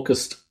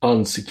focused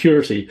on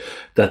security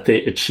that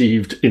they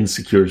achieved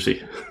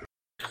insecurity.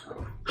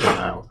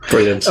 Wow.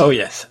 Brilliant. Oh,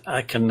 yes,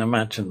 I can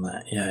imagine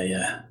that.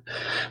 Yeah.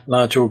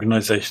 Large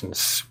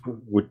organizations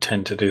would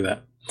tend to do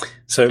that.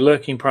 So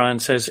Lurking Brian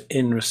says,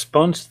 in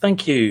response,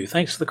 thank you.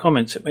 Thanks for the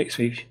comments. It makes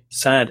me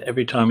sad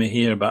every time I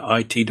hear about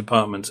IT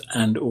departments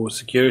and or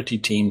security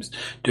teams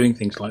doing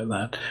things like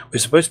that. We're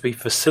supposed to be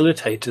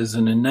facilitators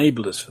and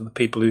enablers for the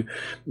people who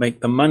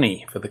make the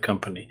money for the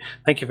company.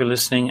 Thank you for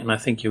listening, and I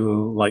think you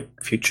will like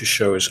future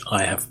shows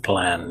I have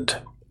planned.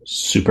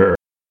 Super.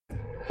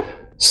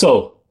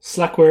 So,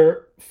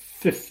 Slackware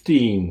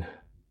 15,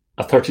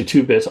 a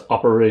 32-bit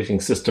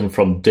operating system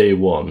from day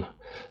one.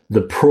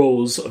 The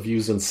pros of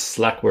using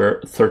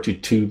Slackware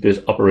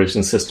 32-bit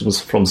operating systems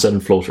from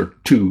ZenFloater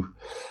 2,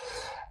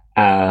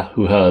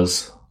 who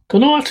has... don't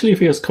know actually if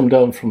he has come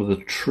down from the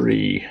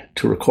tree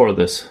to record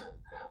this.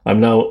 I'm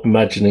now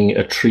imagining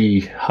a tree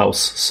house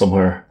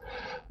somewhere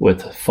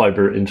with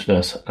fibre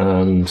internet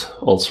and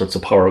all sorts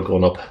of power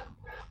going up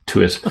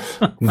to it.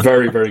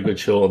 Very, very good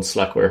show on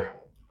Slackware.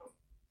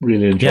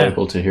 Really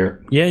enjoyable to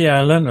hear. Yeah,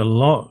 I learned a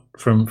lot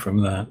from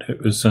that.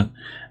 It was an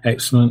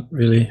excellent,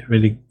 really,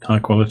 really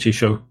high-quality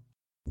show.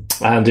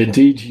 And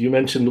indeed, you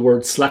mentioned the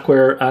word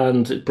Slackware,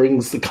 and it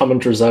brings the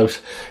commenters out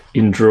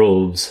in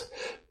droves.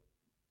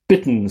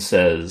 Bitten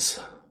says,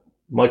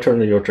 my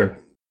turn or your turn?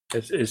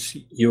 It's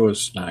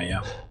yours now,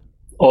 yeah.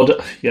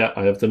 Yeah,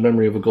 I have the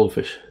memory of a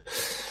goldfish.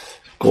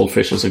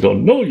 Goldfishes are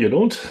going, no, you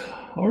don't.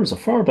 Ours are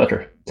far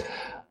better.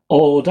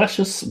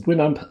 Audacious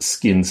Winamp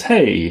skins.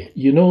 Hey,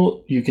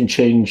 you can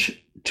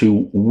change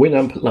to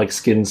Winamp-like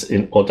skins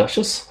in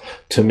Audacious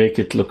to make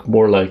it look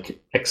more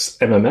like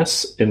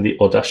XMMS in the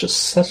Audacious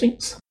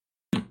settings.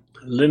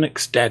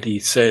 Linux Daddy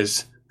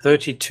says,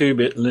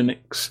 32-bit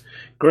Linux,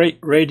 great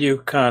radio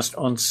cast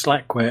on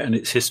Slackware and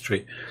its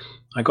history.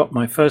 I got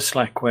my first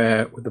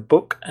Slackware with a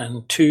book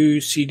and 2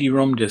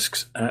 CD-ROM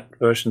discs at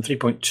version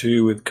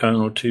 3.2 with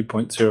kernel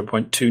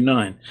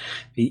 2.0.29.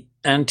 The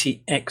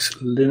Anti-X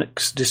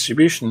Linux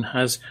distribution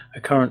has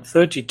a current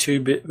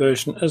 32-bit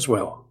version as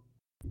well.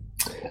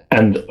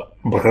 And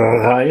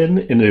Brian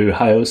in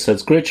Ohio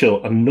says, great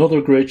show,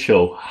 another great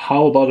show.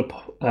 How about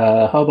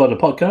a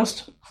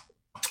podcast?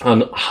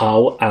 And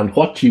how and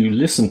what you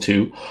listen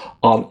to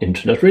on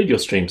internet radio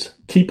streams.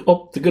 Keep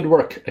up the good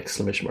work! !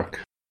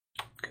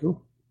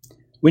 Cool.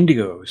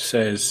 Windigo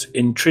says,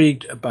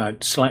 intrigued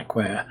about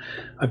Slackware.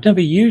 I've never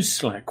used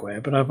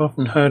Slackware, but I've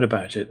often heard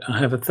about it. I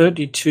have a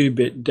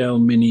 32-bit Dell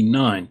Mini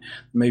 9.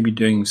 Maybe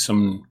doing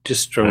some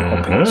distro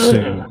hopping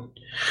soon.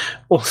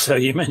 Also,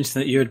 you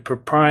mentioned that you had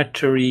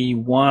proprietary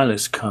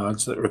wireless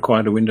cards that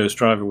required a Windows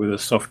driver with a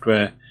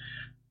software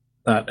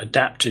that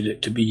adapted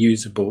it to be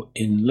usable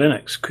in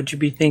Linux. Could you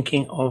be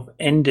thinking of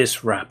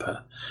NDIS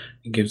Wrapper?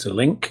 It gives a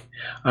link.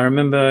 I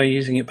remember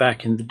using it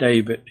back in the day,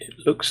 but it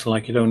looks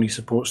like it only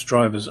supports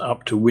drivers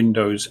up to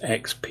Windows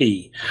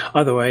XP.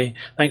 Either way,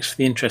 thanks for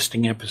the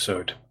interesting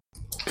episode.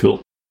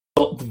 Cool.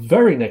 Well, the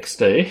very next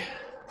day,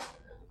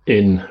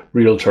 in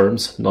real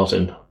terms, not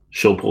in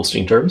show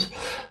posting terms,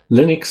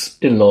 Linux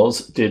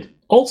In-Laws did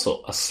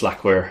also a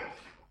Slackware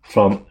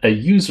from a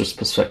user's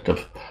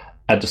perspective,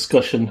 a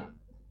discussion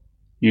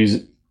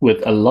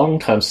with a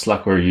long-time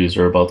Slackware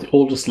user about the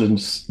oldest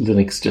Linux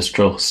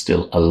distro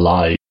still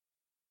alive.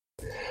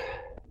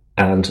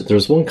 And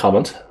there's one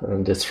comment,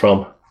 and it's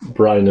from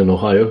Brian in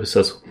Ohio, who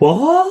says,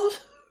 what?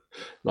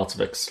 Lots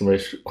of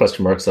exclamation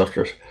question marks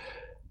after it.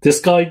 This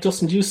guy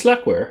doesn't use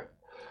Slackware?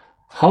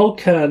 How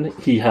can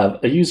he have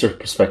a user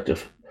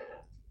perspective?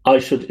 I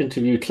should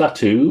interview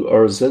Klaatu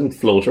or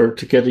ZenFloater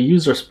to get a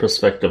user's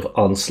perspective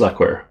on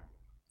Slackware.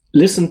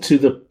 Listen to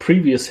the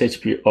previous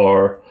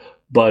HPR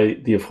by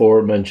the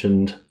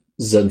aforementioned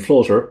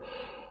ZenFloater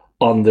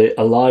on the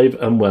Alive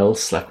and Well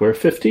Slackware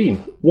 15.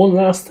 One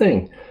last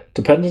thing.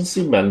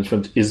 Dependency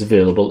management is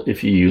available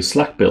if you use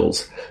Slack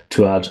builds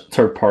to add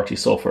third-party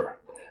software.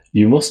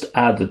 You must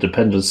add the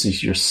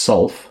dependencies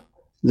yourself.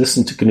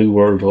 Listen to GNU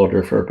World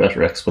Order for a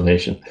better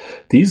explanation.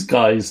 These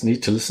guys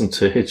need to listen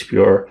to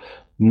HPR,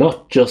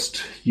 not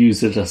just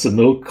use it as a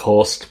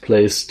no-cost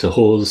place to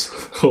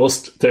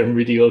host their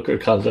mediocre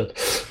content.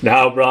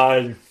 Now,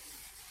 Brian,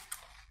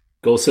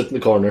 go sit in the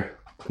corner.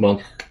 Come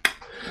on.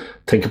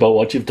 Think about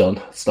what you've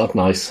done. It's not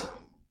nice.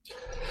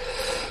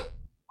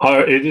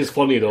 It is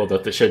funny, though,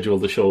 that they scheduled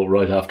the show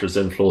right after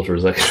ZenFloater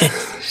is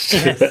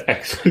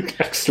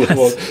excellent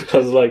one. I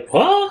was like,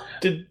 what?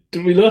 Did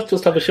we not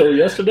just have a show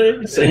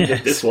yesterday saying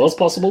that this was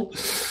possible?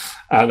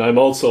 And I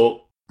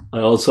also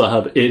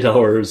have 8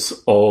 hours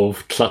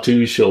of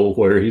Klaatu's show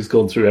where he's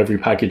going through every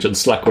package in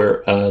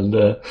Slackware, and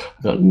I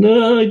thought,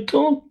 no, I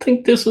don't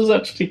think this is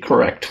actually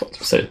correct what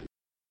they're saying.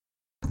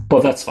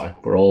 But that's fine.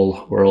 We're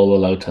all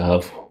allowed to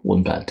have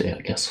one bad day,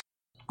 I guess.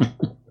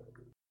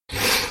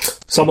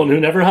 Someone who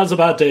never has a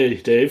bad day,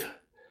 Dave.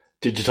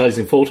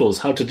 Digitizing photos.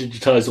 How to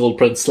digitize old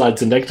print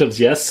slides and negatives,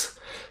 yes.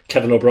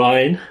 Kevin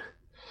O'Brien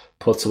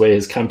puts away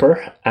his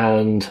camper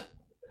and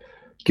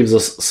gives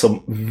us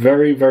some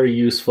very, very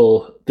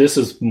useful... This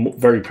is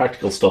very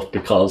practical stuff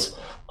because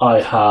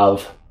I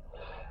have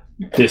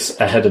this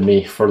ahead of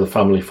me for the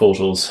family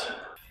photos.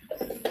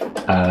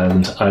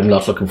 And I'm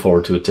not looking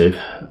forward to it, Dave,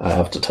 I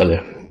have to tell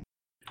you.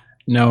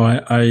 No,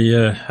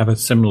 I have a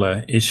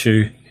similar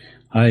issue.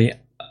 I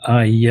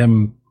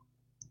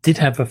did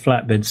have a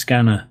flatbed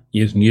scanner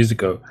years and years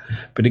ago,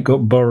 but it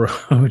got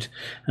borrowed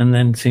and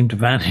then seemed to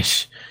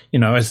vanish,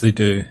 as they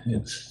do.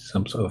 It's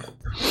some sort of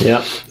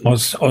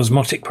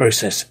osmotic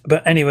process.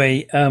 But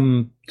anyway,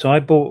 so I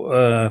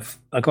bought,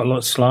 I got a lot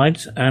of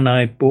slides, and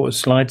I bought a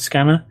slide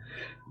scanner,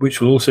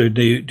 which will also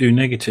do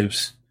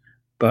negatives,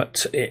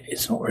 but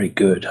it's not very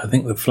good. I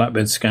think the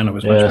flatbed scanner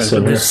was much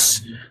better.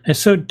 But they're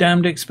so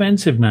damned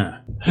expensive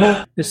now.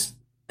 This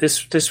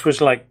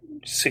was like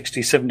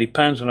 60, 70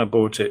 pounds when I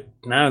bought it.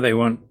 Now they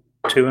want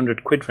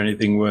 200 quid for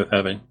anything worth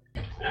having.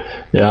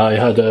 Yeah, I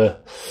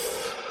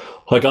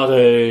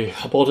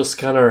bought a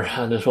scanner,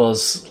 and it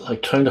was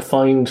like trying to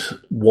find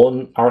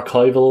one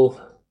archival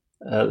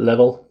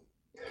level.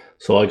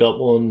 So I got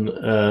one,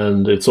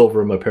 and it's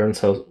over in my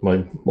parents' house,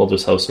 my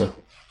mother's house now.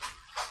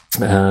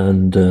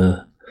 And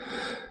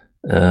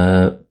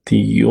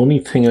the only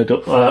thing I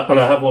don't, and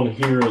I have one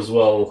here as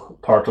well,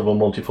 part of a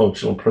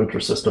multifunctional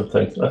printer system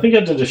thing. I think I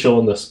did a show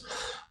on this,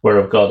 where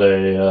I've got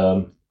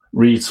a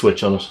read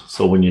switch on it,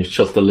 so when you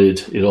shut the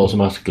lid, it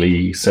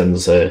automatically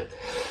sends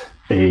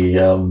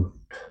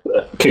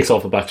kicks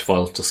off a batch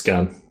file to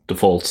scan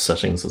default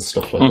settings and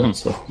stuff like that.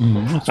 So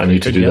I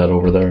need to do that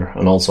over there,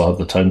 and also have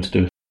the time to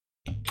do it.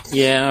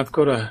 Yeah, I've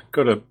got a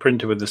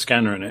printer with the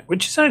scanner in it,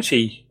 which is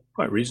actually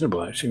quite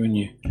reasonable. Actually, when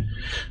you,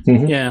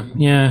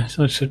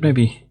 so I should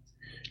maybe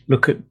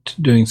look at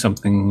doing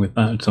something with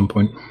that at some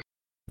point.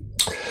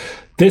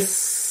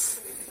 Next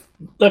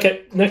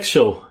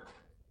show.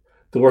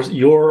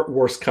 Your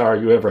worst car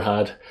you ever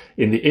had.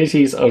 In the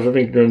 80s, out of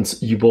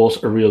ignorance, you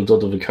bought a real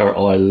dud of a car.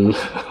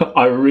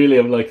 I really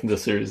am liking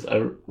this series.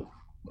 I'm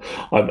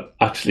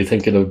actually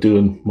thinking of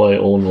doing my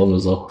own one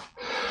as well.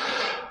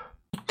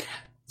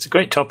 It's a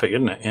great topic,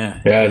 isn't it?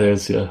 Yeah. Yeah, it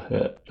is. Yeah,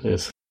 it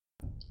is.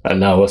 And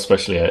now,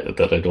 especially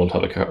that I don't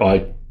have a car.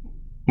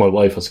 My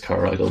wife has a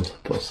car, I don't.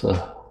 But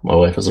my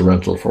wife has a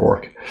rental for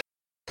work.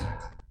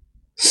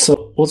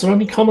 So, was there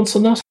any comments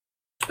on that?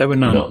 There were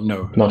none.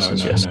 No.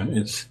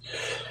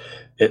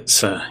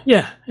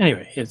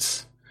 Anyway,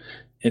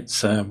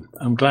 it's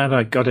I'm glad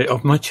I got it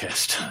off my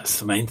chest. That's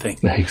the main thing.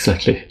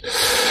 Exactly.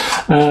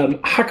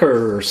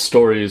 Hacker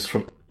stories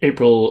from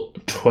April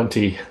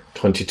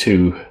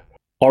 2022.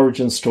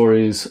 Origin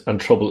stories and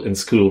trouble in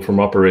school from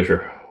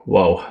operator.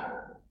 Wow.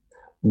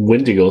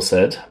 Windigo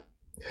said,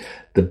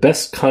 the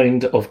best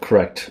kind of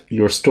correct.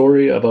 Your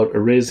story about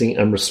erasing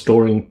and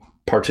restoring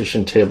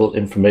partition table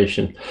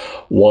information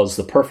was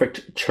the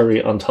perfect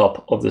cherry on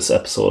top of this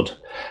episode,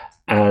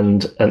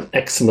 and an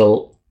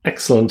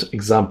excellent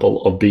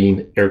example of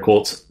being, air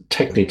quotes,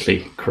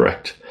 technically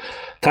correct.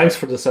 Thanks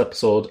for this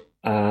episode.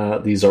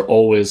 These are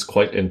always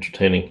quite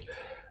entertaining.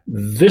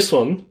 This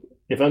one,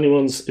 if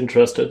anyone's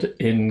interested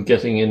in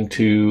getting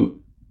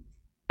into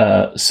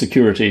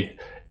security,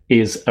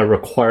 is a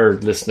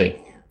required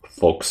listening,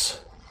 folks.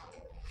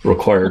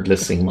 Required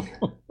listening.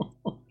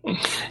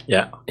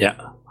 Yeah.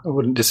 I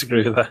wouldn't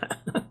disagree with that.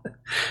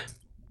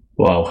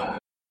 Wow.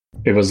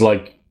 It was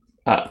like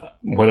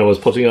when I was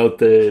putting out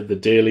the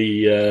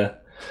daily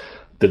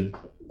the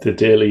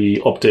daily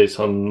update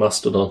on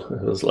Mastodon,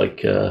 it was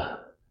like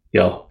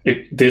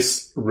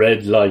this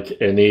read like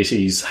an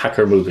 80s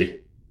hacker movie,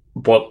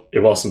 but it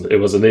wasn't. It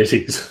was an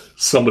 80s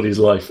somebody's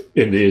life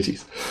in the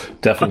 80s.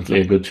 Definitely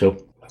a good show.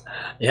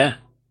 Yeah,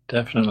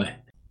 definitely.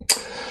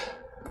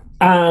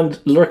 And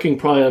Lurking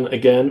Prion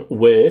again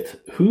with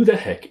Who the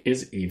Heck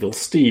is Evil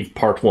Steve,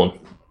 Part 1.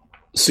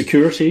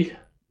 Security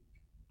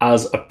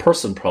as a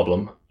person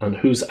problem and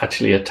who's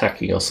actually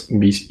attacking us,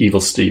 meet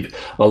Evil Steve.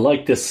 I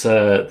like this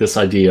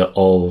idea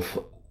of,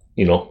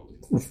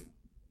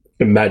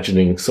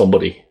 imagining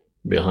somebody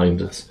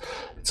behind us.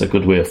 It's a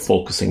good way of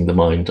focusing the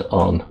mind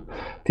on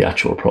the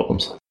actual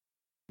problems.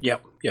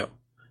 Yep.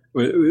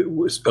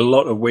 A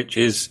lot of which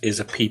is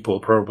a people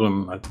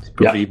problem. I'd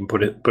probably even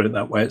put it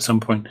that way at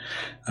some point,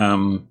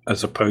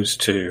 as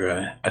opposed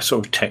to a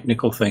sort of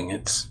technical thing.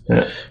 It's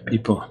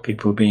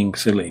people being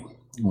silly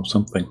or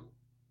something.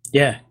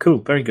 Yeah, cool,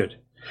 very good.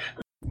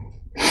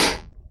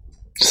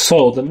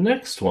 So the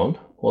next one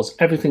was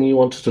everything you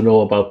wanted to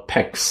know about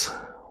PEX,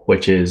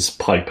 which is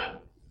pipe.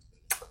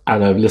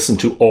 And I've listened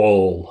to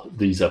all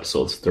these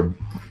episodes. They're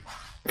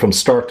from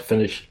start to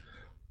finish.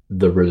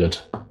 They're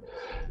brilliant.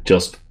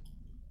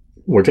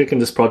 We're taking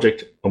this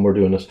project and we're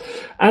doing it.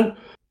 And,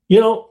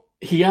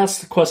 he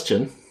asked the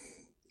question,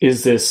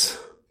 is this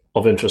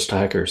of interest to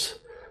hackers?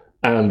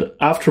 And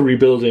after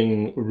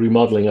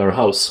remodeling our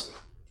house,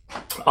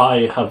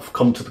 I have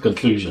come to the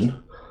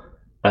conclusion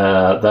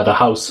that a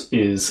house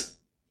is,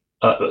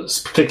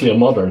 particularly a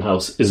modern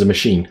house, is a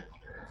machine.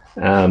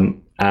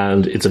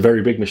 And it's a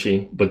very big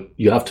machine, but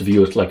you have to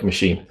view it like a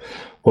machine.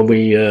 When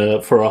we,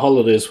 for our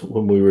holidays,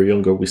 when we were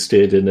younger, we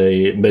stayed in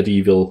a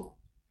medieval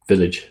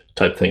village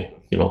type thing,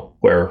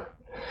 where,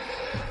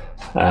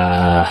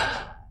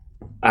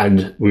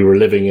 and we were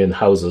living in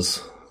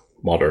houses,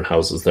 modern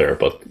houses there,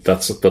 but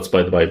that's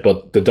by the by.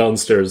 But the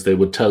downstairs, they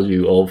would tell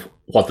you of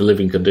what the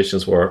living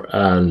conditions were,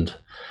 and,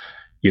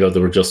 they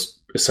were just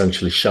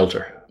essentially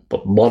shelter.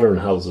 but modern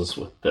houses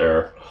with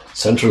their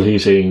central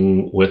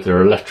heating, with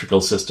their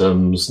electrical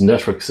systems,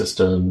 network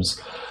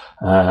systems,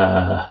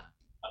 solar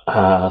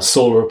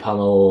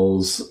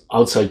panels,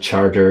 outside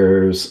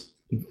chargers,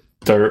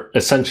 they're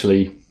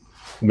essentially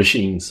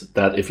machines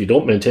that if you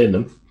don't maintain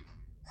them,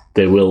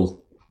 they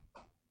will,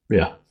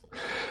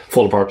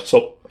 fall apart.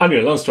 So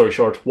anyway, long story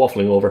short,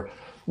 waffling over,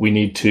 we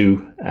need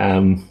to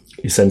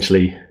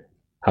essentially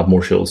have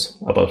more shows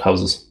about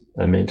houses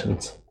and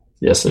maintenance.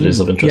 Yes, it is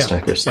of interest,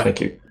 Chris. Yeah.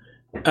 Thank you.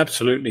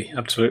 Absolutely.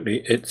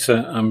 It's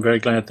I'm very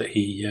glad that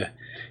he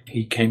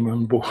came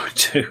on board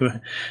to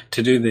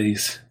do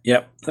these.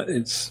 Yep,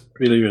 it's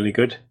really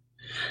good.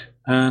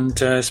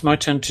 And it's my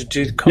turn to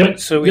do the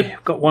comments. So we've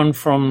got one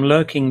from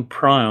Lurking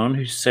Prion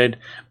who said,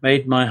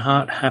 "Made my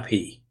heart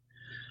happy.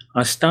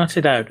 I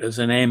started out as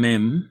an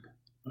MM,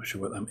 not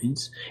sure what that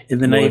means, in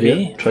the Navy.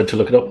 Idea. Tried to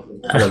look it up.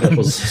 Oh, that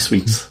was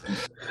sweets.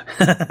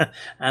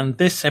 And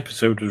this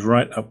episode was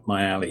right up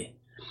my alley.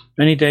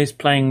 Many days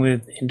playing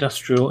with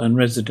industrial and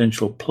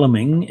residential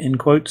plumbing, in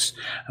quotes,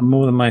 and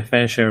more than my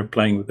fair share of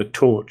playing with a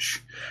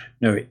torch.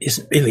 No, it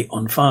isn't really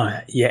on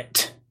fire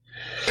yet.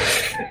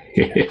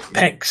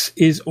 PEX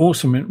is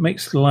awesome. It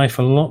makes life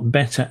a lot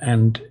better,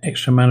 and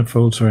extra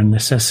manifolds are a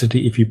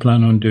necessity if you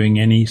plan on doing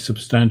any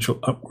substantial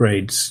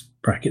upgrades,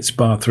 brackets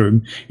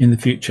bathroom, in the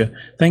future.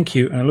 Thank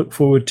you, and I look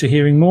forward to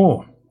hearing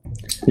more."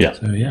 Yeah.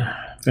 So,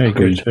 very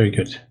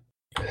good.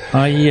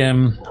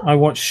 I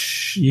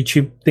watch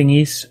YouTube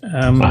thingies.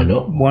 I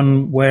know.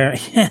 One where,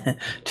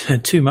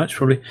 too much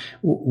probably.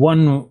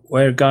 One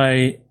where a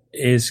guy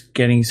is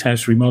getting his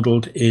house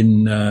remodeled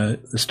in the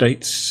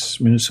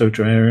States,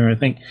 Minnesota area, I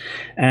think,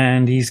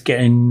 and he's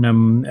getting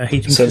a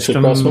heating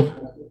system.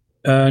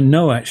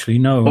 No, actually,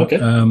 no. Okay.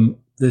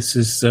 This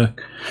is I've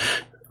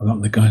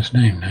forgotten the guy's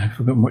name now. I've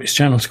forgotten what his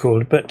channel's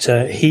called, but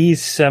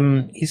he's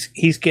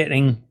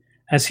getting,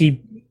 as he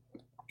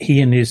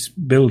and his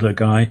builder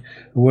guy are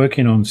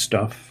working on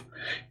stuff.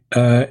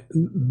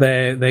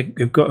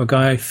 They've got a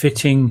guy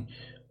fitting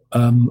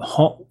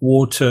hot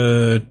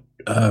water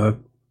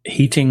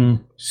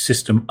heating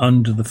system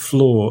under the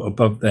floor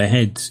above their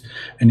heads,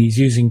 and he's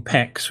using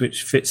PEX,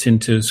 which fits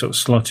into sort of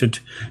slotted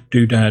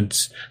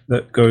doodads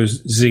that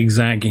goes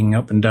zigzagging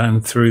up and down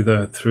through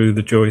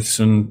the joists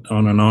and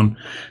on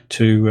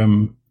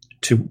to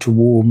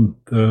warm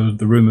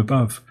the room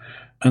above.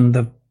 And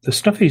the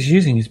stuff he's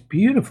using is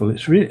beautiful.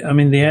 It's really, I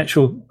mean, the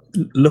actual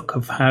look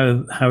of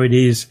how it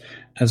is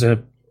as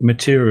a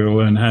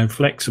material and how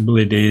flexible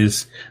it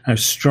is, how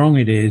strong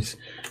it is,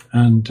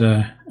 and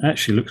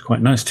actually looks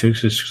quite nice too.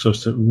 Because it's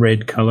sort of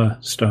red color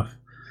stuff.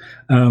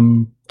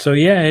 So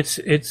yeah,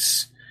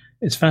 it's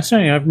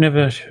fascinating.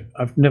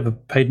 I've never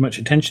paid much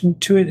attention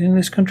to it in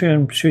this country.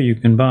 I'm sure you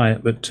can buy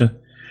it, but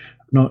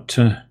not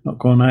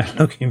gone out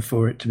looking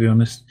for it, to be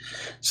honest.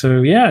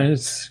 So yeah,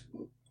 it's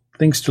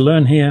things to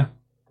learn here.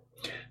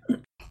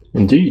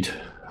 Indeed.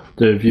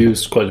 They've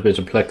used quite a bit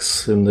of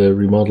Plex in the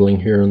remodeling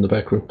here in the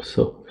back room.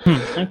 So,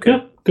 okay.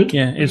 Yeah, good.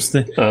 Yeah, it's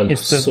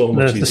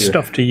the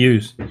stuff to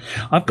use.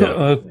 I've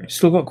got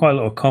still got quite a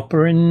lot of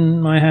copper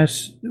in my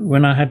house.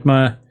 When I had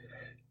my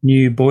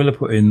new boiler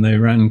put in, they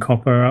ran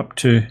copper up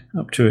to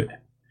it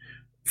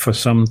for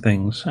some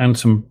things, and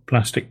some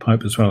plastic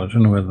pipe as well. I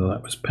don't know whether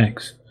that was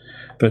PEX,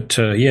 but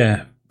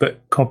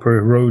but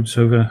copper erodes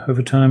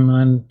over time,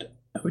 and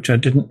which I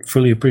didn't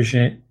fully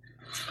appreciate.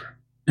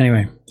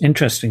 Anyway,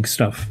 interesting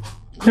stuff.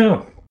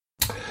 Yeah.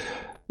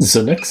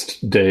 The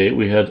next day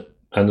we had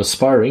an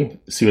aspiring,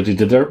 see what he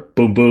did there?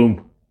 Boom,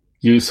 boom.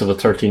 Use of a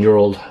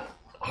 13-year-old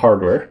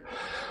hardware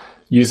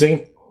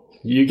using,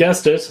 you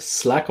guessed it,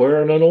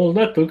 Slackware and an old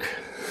netbook.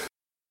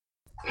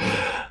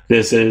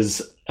 This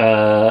is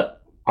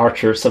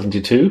Archer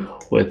 72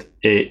 with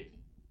a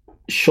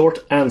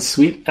short and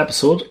sweet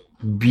episode,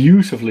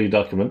 beautifully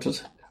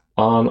documented,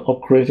 on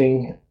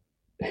upgrading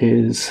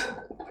his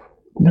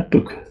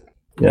netbook.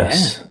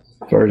 Yes,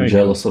 very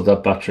jealous of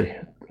that battery.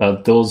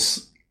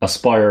 Those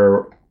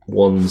Aspire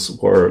ones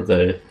were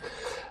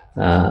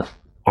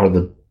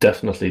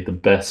definitely the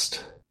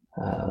best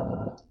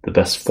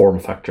form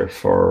factor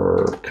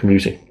for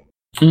commuting.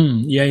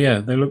 Yeah,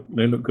 they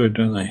look good,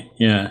 don't they?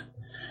 Yeah,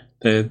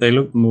 they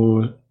look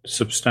more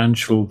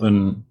substantial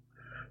than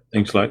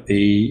things like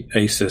the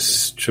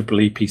Asus triple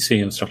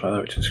EPC and stuff like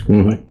that, which is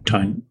quite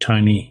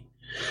tiny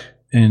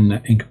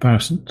in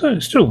comparison. So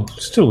it's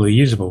still a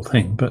usable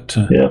thing, but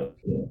yeah.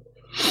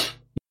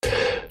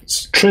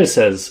 Trey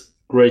says,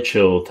 "Great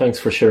show. Thanks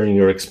for sharing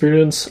your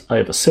experience. I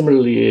have a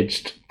similarly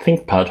aged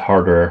ThinkPad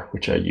hardware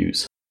which I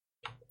use."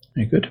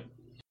 Very good.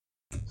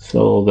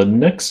 So the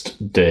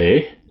next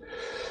day,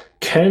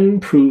 Ken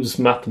proves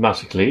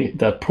mathematically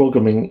that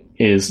programming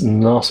is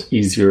not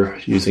easier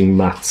using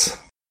maths.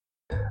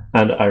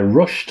 And I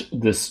rushed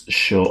this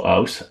show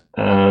out,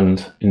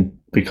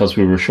 because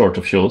we were short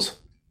of shows.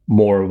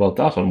 More about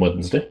that on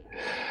Wednesday.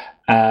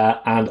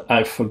 And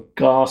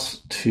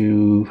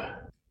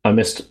I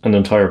missed an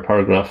entire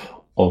paragraph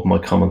of my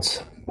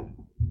comments.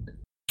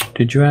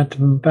 Did you add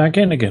them back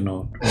in again?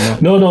 Or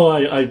No,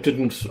 I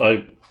didn't.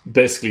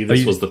 This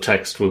was the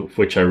text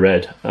which I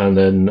read, and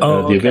then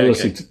the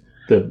ability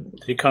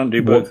You can't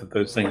do both of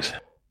those things.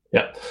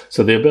 Yeah.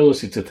 So the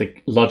ability to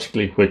think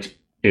logically, which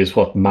is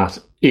what math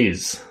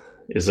is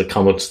a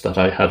comment that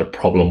I had a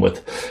problem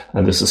with.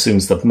 And this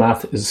assumes that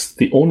math is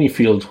the only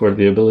field where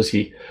the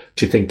ability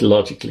to think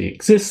logically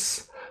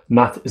exists.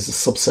 Math is a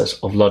subset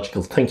of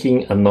logical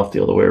thinking and not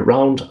the other way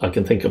around. I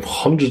can think of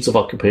hundreds of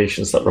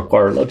occupations that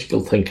require logical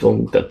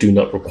thinking that do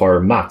not require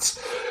maths.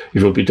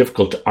 It would be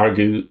difficult to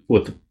argue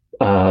with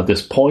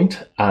this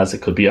point, as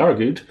it could be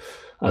argued,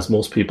 as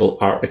most people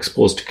are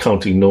exposed to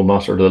counting no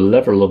matter the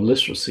level of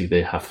literacy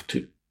they have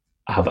to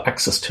have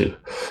access to.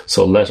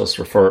 So let us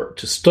refer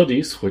to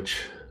studies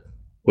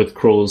with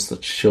crows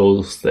that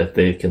shows that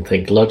they can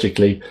think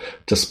logically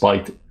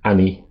despite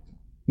any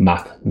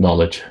math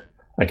knowledge.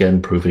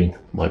 Again, proving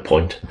my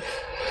point.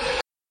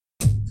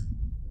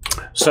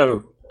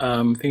 So,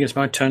 I think it's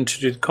my turn to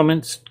do the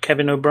comments.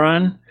 Kevin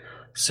O'Brien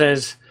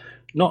says,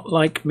 "Not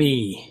like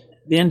me.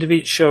 At the end of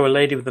each show, a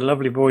lady with a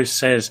lovely voice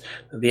says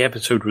that the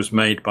episode was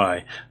made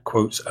by,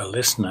 quotes, a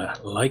listener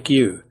like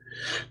you.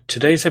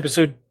 Today's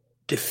episode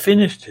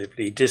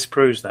definitively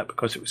disproves that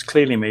because it was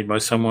clearly made by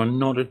someone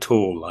not at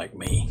all like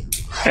me."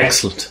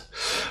 Excellent.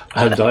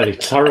 And I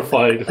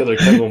clarified whether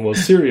Kevin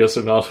was serious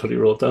or not when he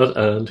wrote that,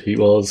 and he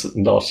was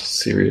not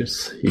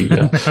serious.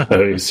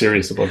 He's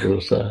serious about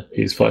it.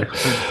 He's fine.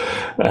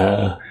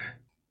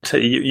 So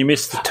you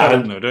missed the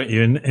tone, though, don't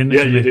you?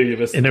 You do. You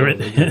missed the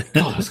tone.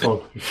 God, it's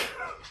gone.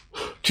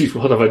 Geez,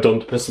 what have I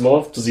done to piss him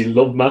off? Does he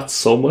love maths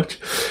so much?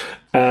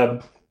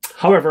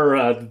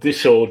 However, this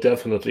show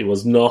definitely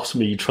was not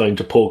me trying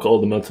to poke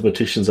all the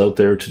mathematicians out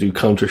there to do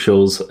counter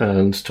shows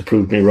and to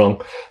prove me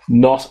wrong.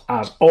 Not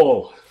at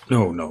all.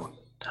 No.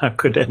 How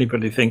could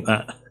anybody think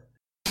that?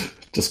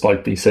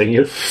 Despite me saying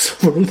it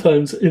several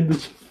times in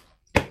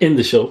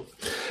the show.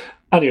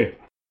 Anyway,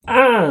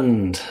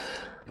 and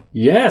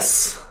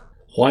yes,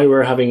 why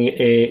we're having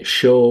a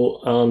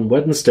show on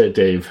Wednesday,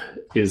 Dave,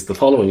 is the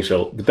following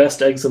show. The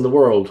Best Eggs in the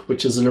World,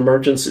 which is an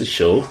emergency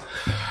show.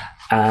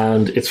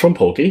 And it's from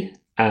Pokey.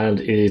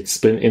 And it's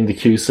been in the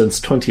queue since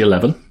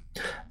 2011.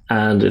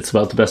 And it's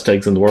about the best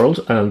eggs in the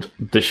world. And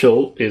the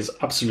show is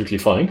absolutely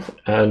fine.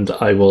 And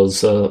I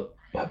was,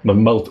 my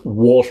mouth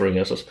watering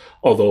at it.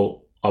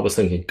 Although I was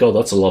thinking, God,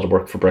 that's a lot of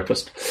work for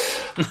breakfast.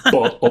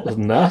 But other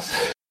than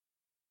that,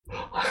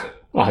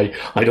 I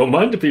don't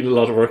mind it being a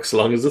lot of work so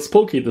long as it's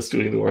Pokey that's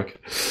doing the work.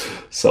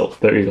 So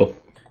there you go.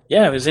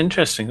 Yeah, it was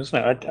interesting,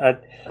 wasn't it?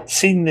 I'd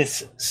seen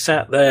this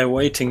sat there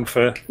waiting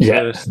for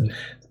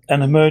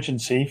an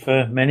emergency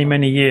for many,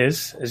 many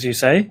years, as you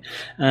say,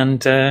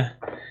 and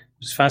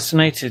was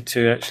fascinated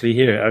to actually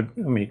hear it.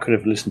 I mean, could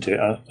have listened to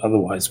it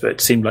otherwise, but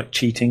it seemed like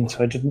cheating,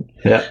 so I didn't.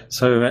 Yeah.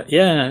 So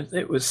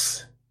it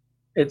was.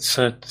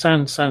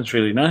 Sounds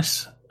really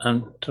nice. I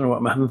don't know what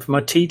I'm having for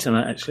my tea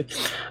tonight, actually.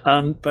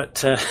 But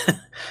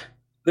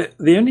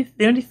the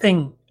only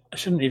thing I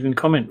shouldn't even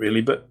comment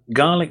really, but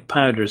garlic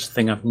powder is a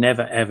thing I've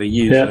never ever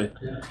used. Yeah.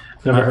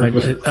 Never heard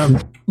of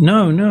it.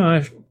 No,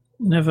 I've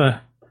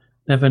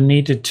never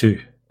needed to,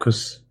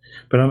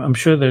 but I'm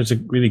sure there's a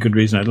really good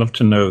reason. I'd love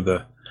to know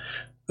the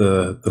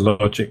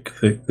logic,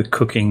 the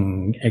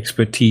cooking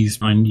expertise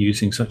behind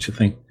using such a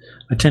thing.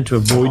 I tend to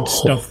avoid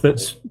stuff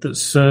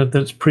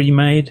that's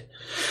pre-made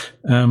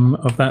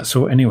of that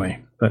sort anyway.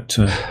 But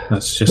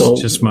that's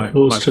just my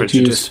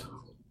prejudice.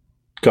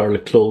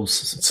 Garlic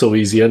cloves. It's so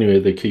easy anyway.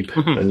 They keep,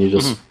 and you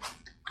just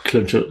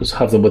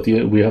have them with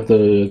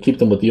keep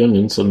them with the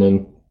onions, and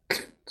then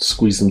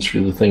squeeze them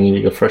through the thing, and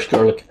you get fresh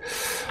garlic,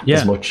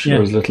 as much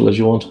or as little as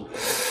you want.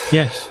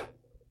 Yes.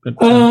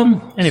 But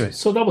anyway,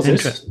 so that was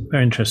it.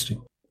 Very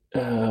interesting.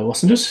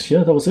 Wasn't it?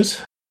 Yeah, that was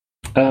it.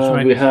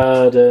 Right. We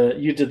had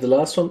you did the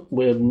last one.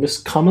 We had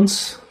missed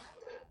comments.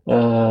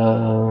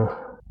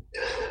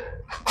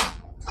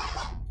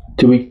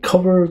 Did we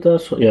cover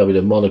that? Yeah, we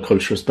did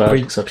monoculture is bad,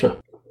 etc.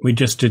 We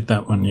just did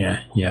that one. Yeah.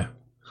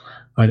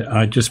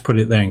 I just put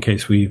it there in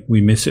case we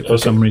miss it for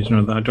some reason or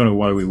other. I don't know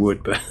why we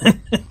would, but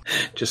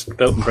just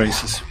belt and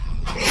braces.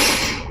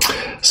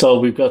 So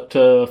we've got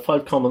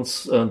 5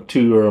 comments,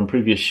 2 are on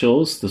previous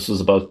shows. This was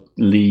about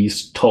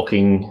Lee's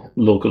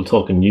local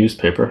talking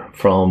newspaper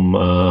from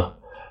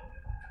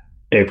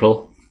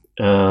April.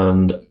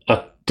 And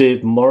at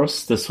Dave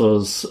Morris, this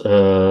was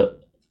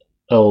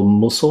El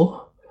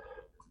Musso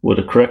with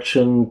a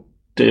correction.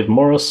 Dave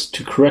Morris,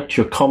 to correct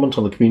your comment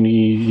on the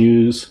community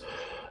news,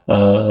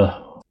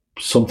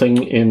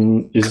 something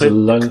is the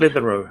language.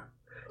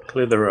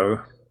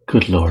 Clitheroe.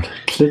 Good Lord.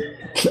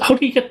 How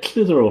do you get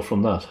Clitheroe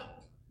from that?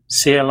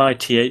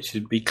 CLITH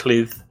would be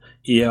Clith,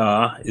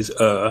 ER is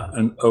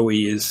and OE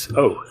is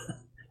O.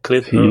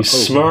 Clith. You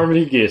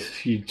smarmy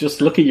git. You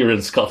just look at you're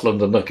in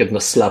Scotland and not getting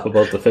a slap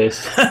about the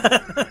face.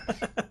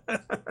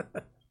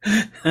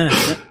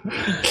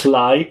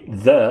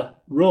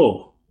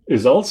 Clitheroe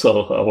is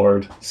also a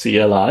word.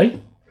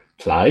 CLI.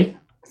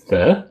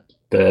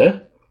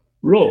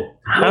 Row.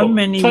 How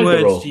many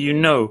words do you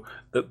know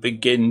that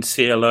begin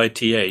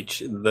CLITH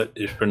that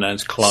is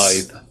pronounced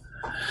Clive?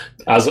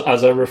 As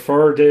I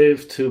refer,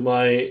 Dave, to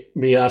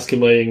me asking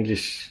my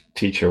English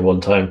teacher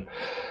one time,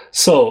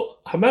 so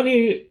how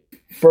many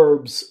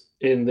verbs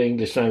in the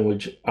English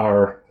language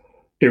are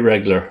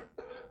irregular.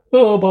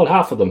 Oh, about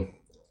half of them.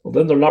 Well,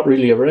 then they're not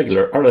really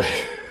irregular, are they?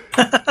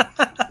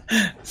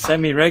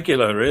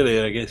 Semi-regular,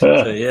 really, I guess.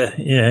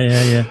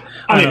 Yeah.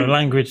 I know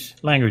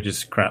language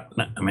is crap.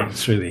 I mean,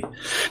 it's really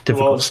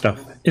difficult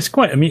stuff. It's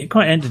quite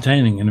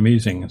entertaining and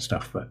amusing and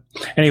stuff. But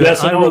anyway,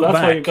 that's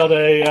why you've got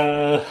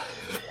a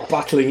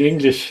battling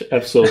English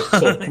episode.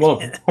 So come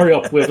on, hurry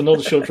up. We have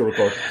another show to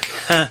record.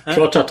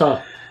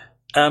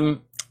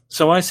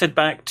 So I said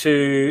back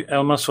to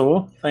El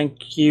Masor,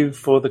 thank you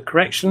for the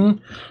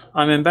correction.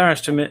 I'm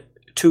embarrassed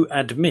to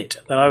admit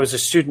that I was a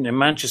student in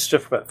Manchester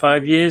for about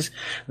 5 years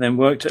and then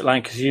worked at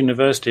Lancaster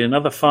University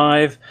another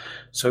 5,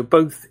 so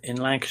both in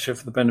Lancashire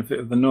for the benefit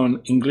of the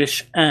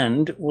non-English,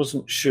 and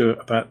wasn't sure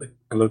about the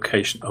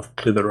location of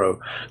Clitheroe.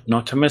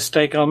 Not a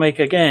mistake I'll make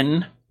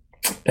again.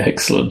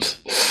 Excellent.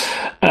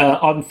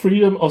 On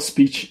freedom of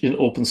speech in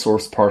open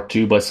source part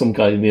 2 by some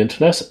guy in the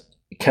internet,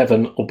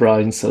 Kevin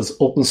O'Brien says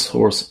open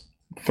source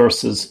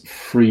versus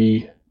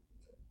free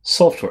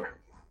software.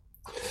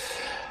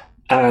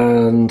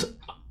 And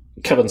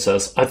Kevin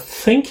says, I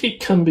think it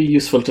can be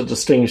useful to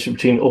distinguish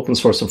between open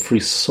source and free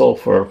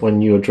software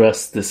when you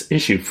address this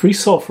issue. Free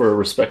software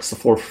respects the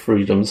 4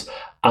 freedoms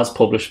as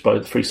published by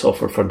the Free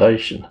Software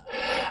Foundation.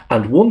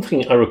 And one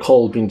thing I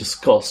recall being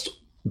discussed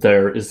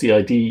there is the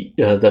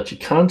idea that you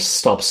can't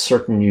stop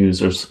certain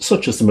users,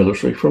 such as the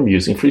military, from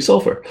using free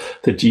software.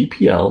 The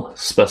GPL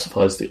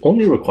specifies the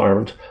only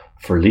requirement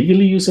for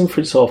legally using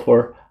free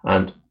software,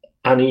 and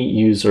any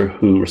user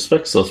who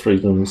respects those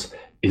freedoms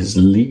is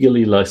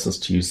legally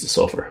licensed to use the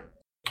software.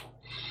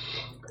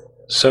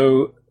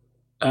 So,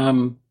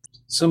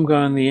 some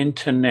guy on the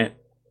internet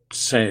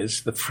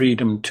says the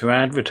freedom to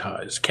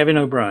advertise. Kevin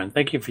O'Brien,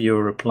 thank you for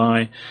your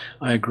reply.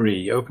 I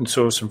agree. Open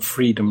source and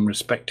freedom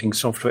respecting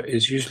software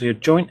is usually a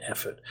joint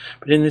effort,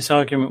 but in this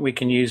argument we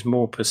can use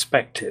more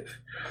perspective.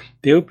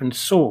 The open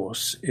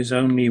source is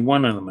only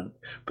one element,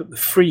 but the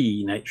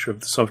free nature of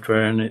the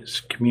software and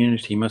its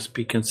community must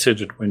be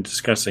considered when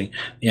discussing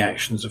the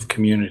actions of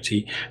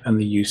community and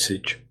the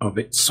usage of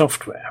its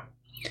software.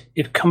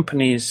 If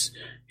companies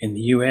in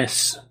the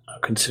US are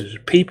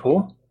considered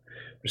people,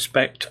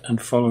 respect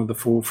and follow the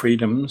 4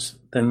 freedoms,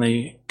 then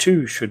they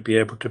too should be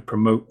able to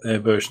promote their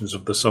versions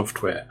of the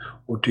software.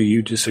 Or do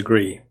you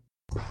disagree?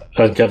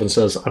 And Kevin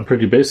says, I'm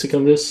pretty basic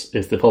on this.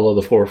 If they follow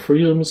the 4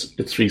 freedoms,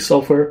 it's free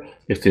software.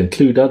 If they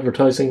include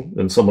advertising,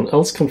 then someone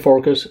else can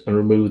fork it and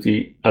remove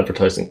the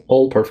advertising.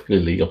 All perfectly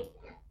legal.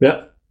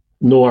 Yeah,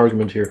 no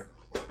argument here.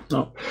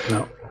 No.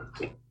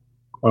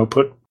 Well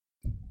put.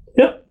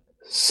 Yeah,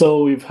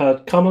 so we've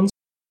had comments.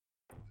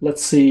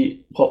 Let's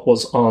see what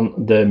was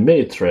on the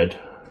May thread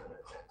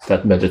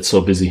that made it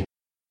so busy.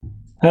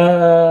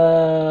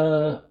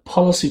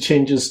 Policy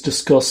changes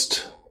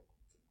discussed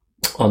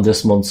on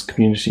this month's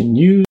community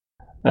news,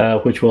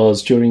 which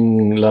was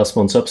during last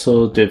month's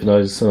episode. Dave and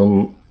I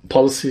some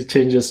policy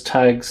changes,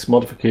 tags,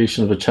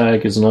 modification of a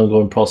tag is an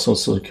ongoing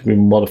process, so it can be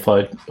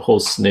modified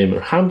host name or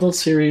handle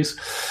series.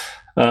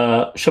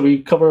 Shall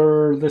we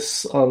cover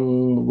this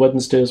on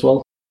Wednesday as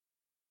well?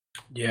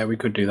 Yeah, we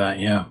could do that,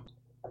 yeah.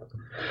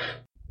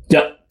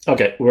 Yeah,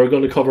 okay. We're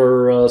going to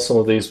cover some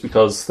of these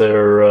because they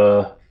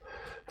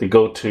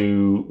go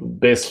to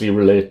basically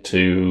relate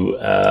to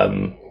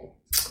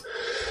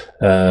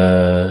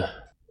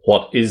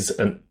what is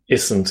and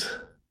isn't,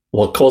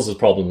 what causes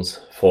problems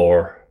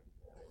for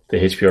the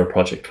HPR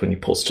project when you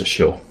post a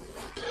show.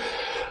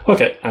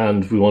 Okay,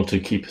 and we want to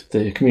keep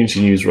the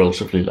community news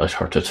relatively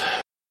lighthearted.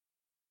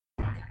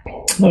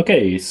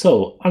 Okay,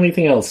 so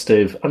anything else,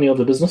 Dave? Any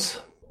other business?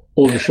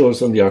 Older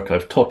shows in the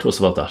archive. Talk to us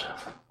about that.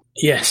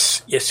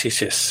 Yes.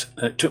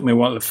 It took me a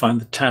while to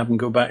find the tab and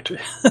go back to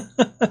it.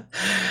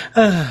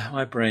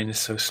 My brain is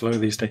so slow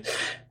these days.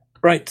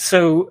 Right,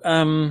 so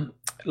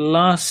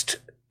last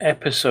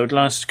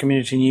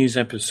community news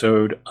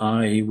episode,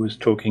 I was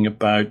talking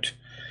about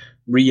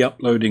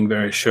re-uploading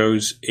various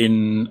shows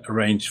in a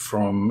range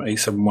from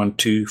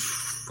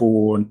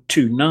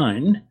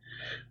A712.429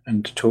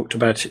 and talked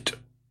about it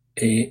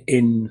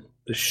in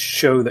the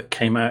show that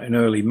came out in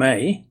early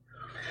May.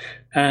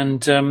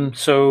 And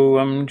so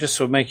I'm just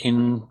sort of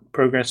making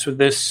progress with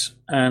this.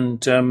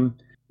 And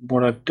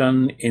what I've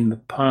done in the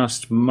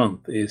past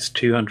month is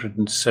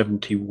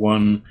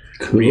 271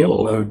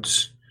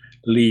 re-uploads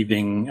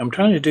leaving. I'm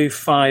trying to do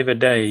 5 a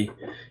day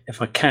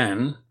if I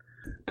can.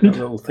 Good. A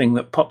little thing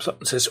that pops up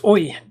and says,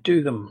 "Oi,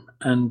 do them."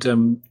 And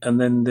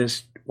then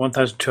there's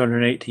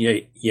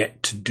 1,288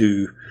 yet to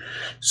do.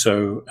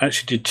 So I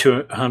actually did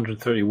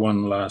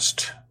 231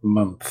 last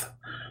month.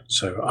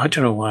 So I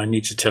don't know why I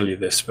need to tell you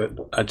this, but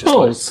I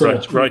just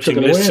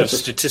writing lists of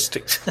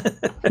statistics.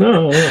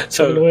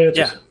 So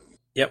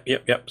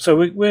Yep. So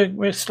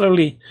we're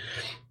slowly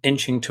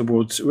inching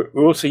towards.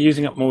 We're also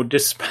using up more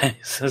disk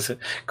space as a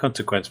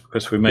consequence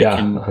because we're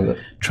making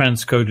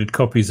transcoded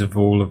copies of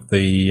all of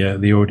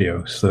the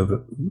audio, so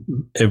that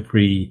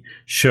every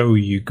show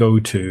you go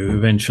to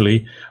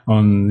eventually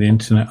on the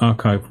Internet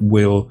Archive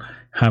will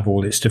have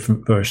all its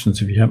different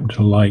versions. If you happen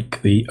to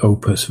like the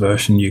Opus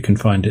version, you can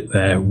find it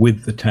there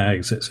with the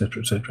tags,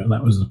 etc., etc.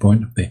 That was the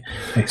point of the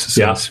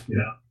exercise.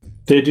 Yeah.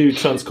 They do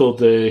transcode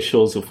the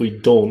shows if we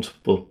don't,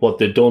 but what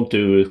they don't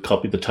do is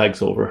copy the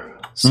tags over.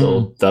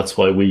 So that's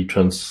why we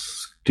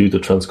do the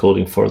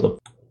transcoding for them.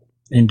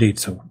 Indeed,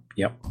 so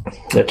yep.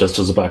 Yeah, just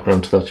as a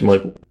background to that, you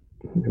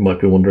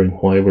might be wondering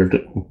why we're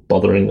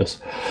bothering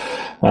this.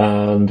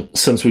 And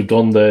since we've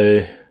done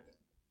the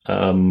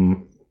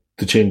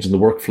change in the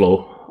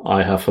workflow,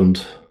 I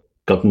haven't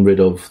gotten rid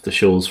of the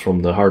shows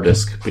from the hard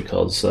disk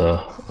because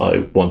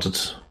I wanted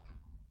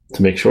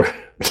to make sure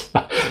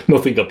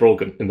nothing got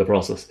broken in the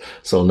process.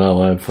 So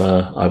now I've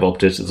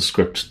updated the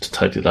script to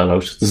tidy that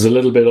out. There's a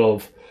little bit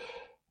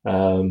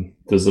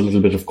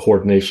of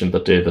coordination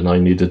that Dave and I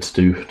needed to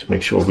do to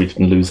make sure we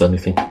didn't lose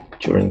anything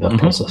during that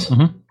process.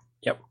 Mm-hmm.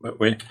 Yep, but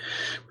we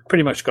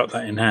pretty much got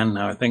that in hand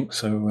now, I think.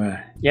 So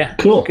yeah,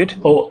 cool, good.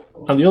 Oh,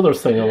 and the other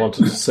thing I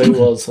wanted to say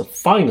was that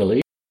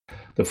finally,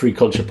 the Free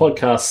Culture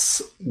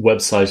Podcasts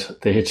website,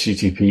 the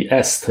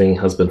HTTPS thing,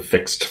 has been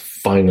fixed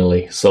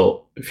finally.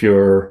 So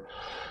feel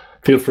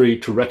free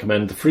to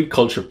recommend the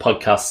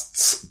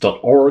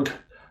freeculturepodcasts.org,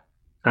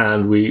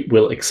 and we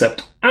will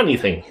accept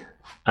anything.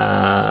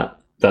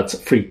 That's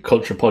Free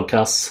Culture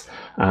Podcasts,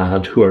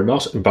 and who are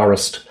not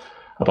embarrassed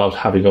about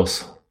having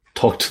us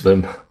talk to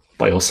them,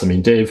 by us I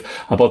mean Dave,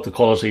 about the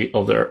quality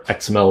of their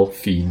XML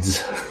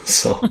feeds.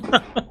 So,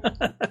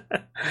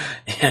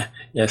 yeah,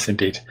 yes,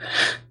 indeed.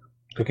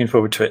 Looking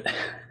forward to it.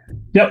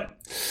 Yep,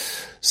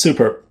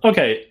 super.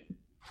 Okay,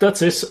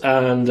 that's it,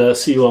 and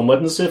see you on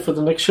Wednesday for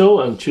the next show,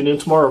 and tune in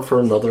tomorrow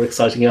for another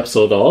exciting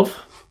episode of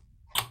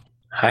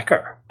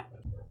Hacker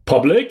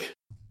Public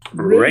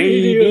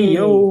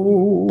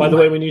Radio. By the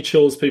way, we need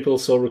shows, people,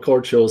 so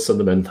record shows, send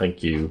them in.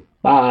 Thank you.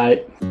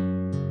 Bye.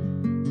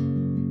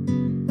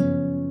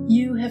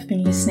 You have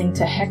been listening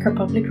to Hacker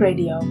Public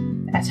Radio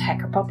at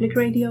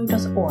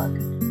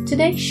hackerpublicradio.org.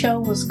 Today's show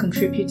was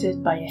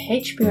contributed by a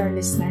HPR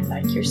listener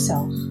like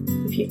yourself.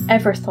 If you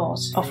ever thought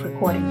of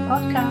recording a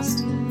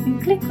podcast, then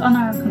click on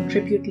our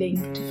contribute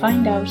link to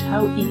find out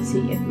how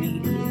easy it really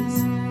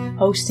is.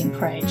 Hosting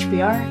for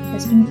HPR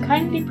has been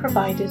kindly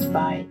provided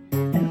by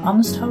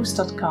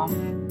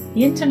anhonesthost.com,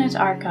 the Internet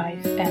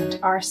Archive, and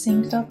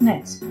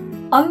rsync.net.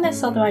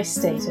 Unless otherwise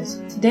stated,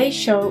 today's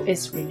show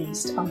is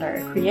released under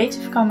a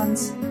Creative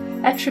Commons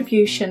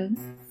Attribution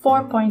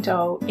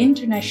 4.0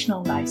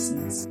 International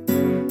License.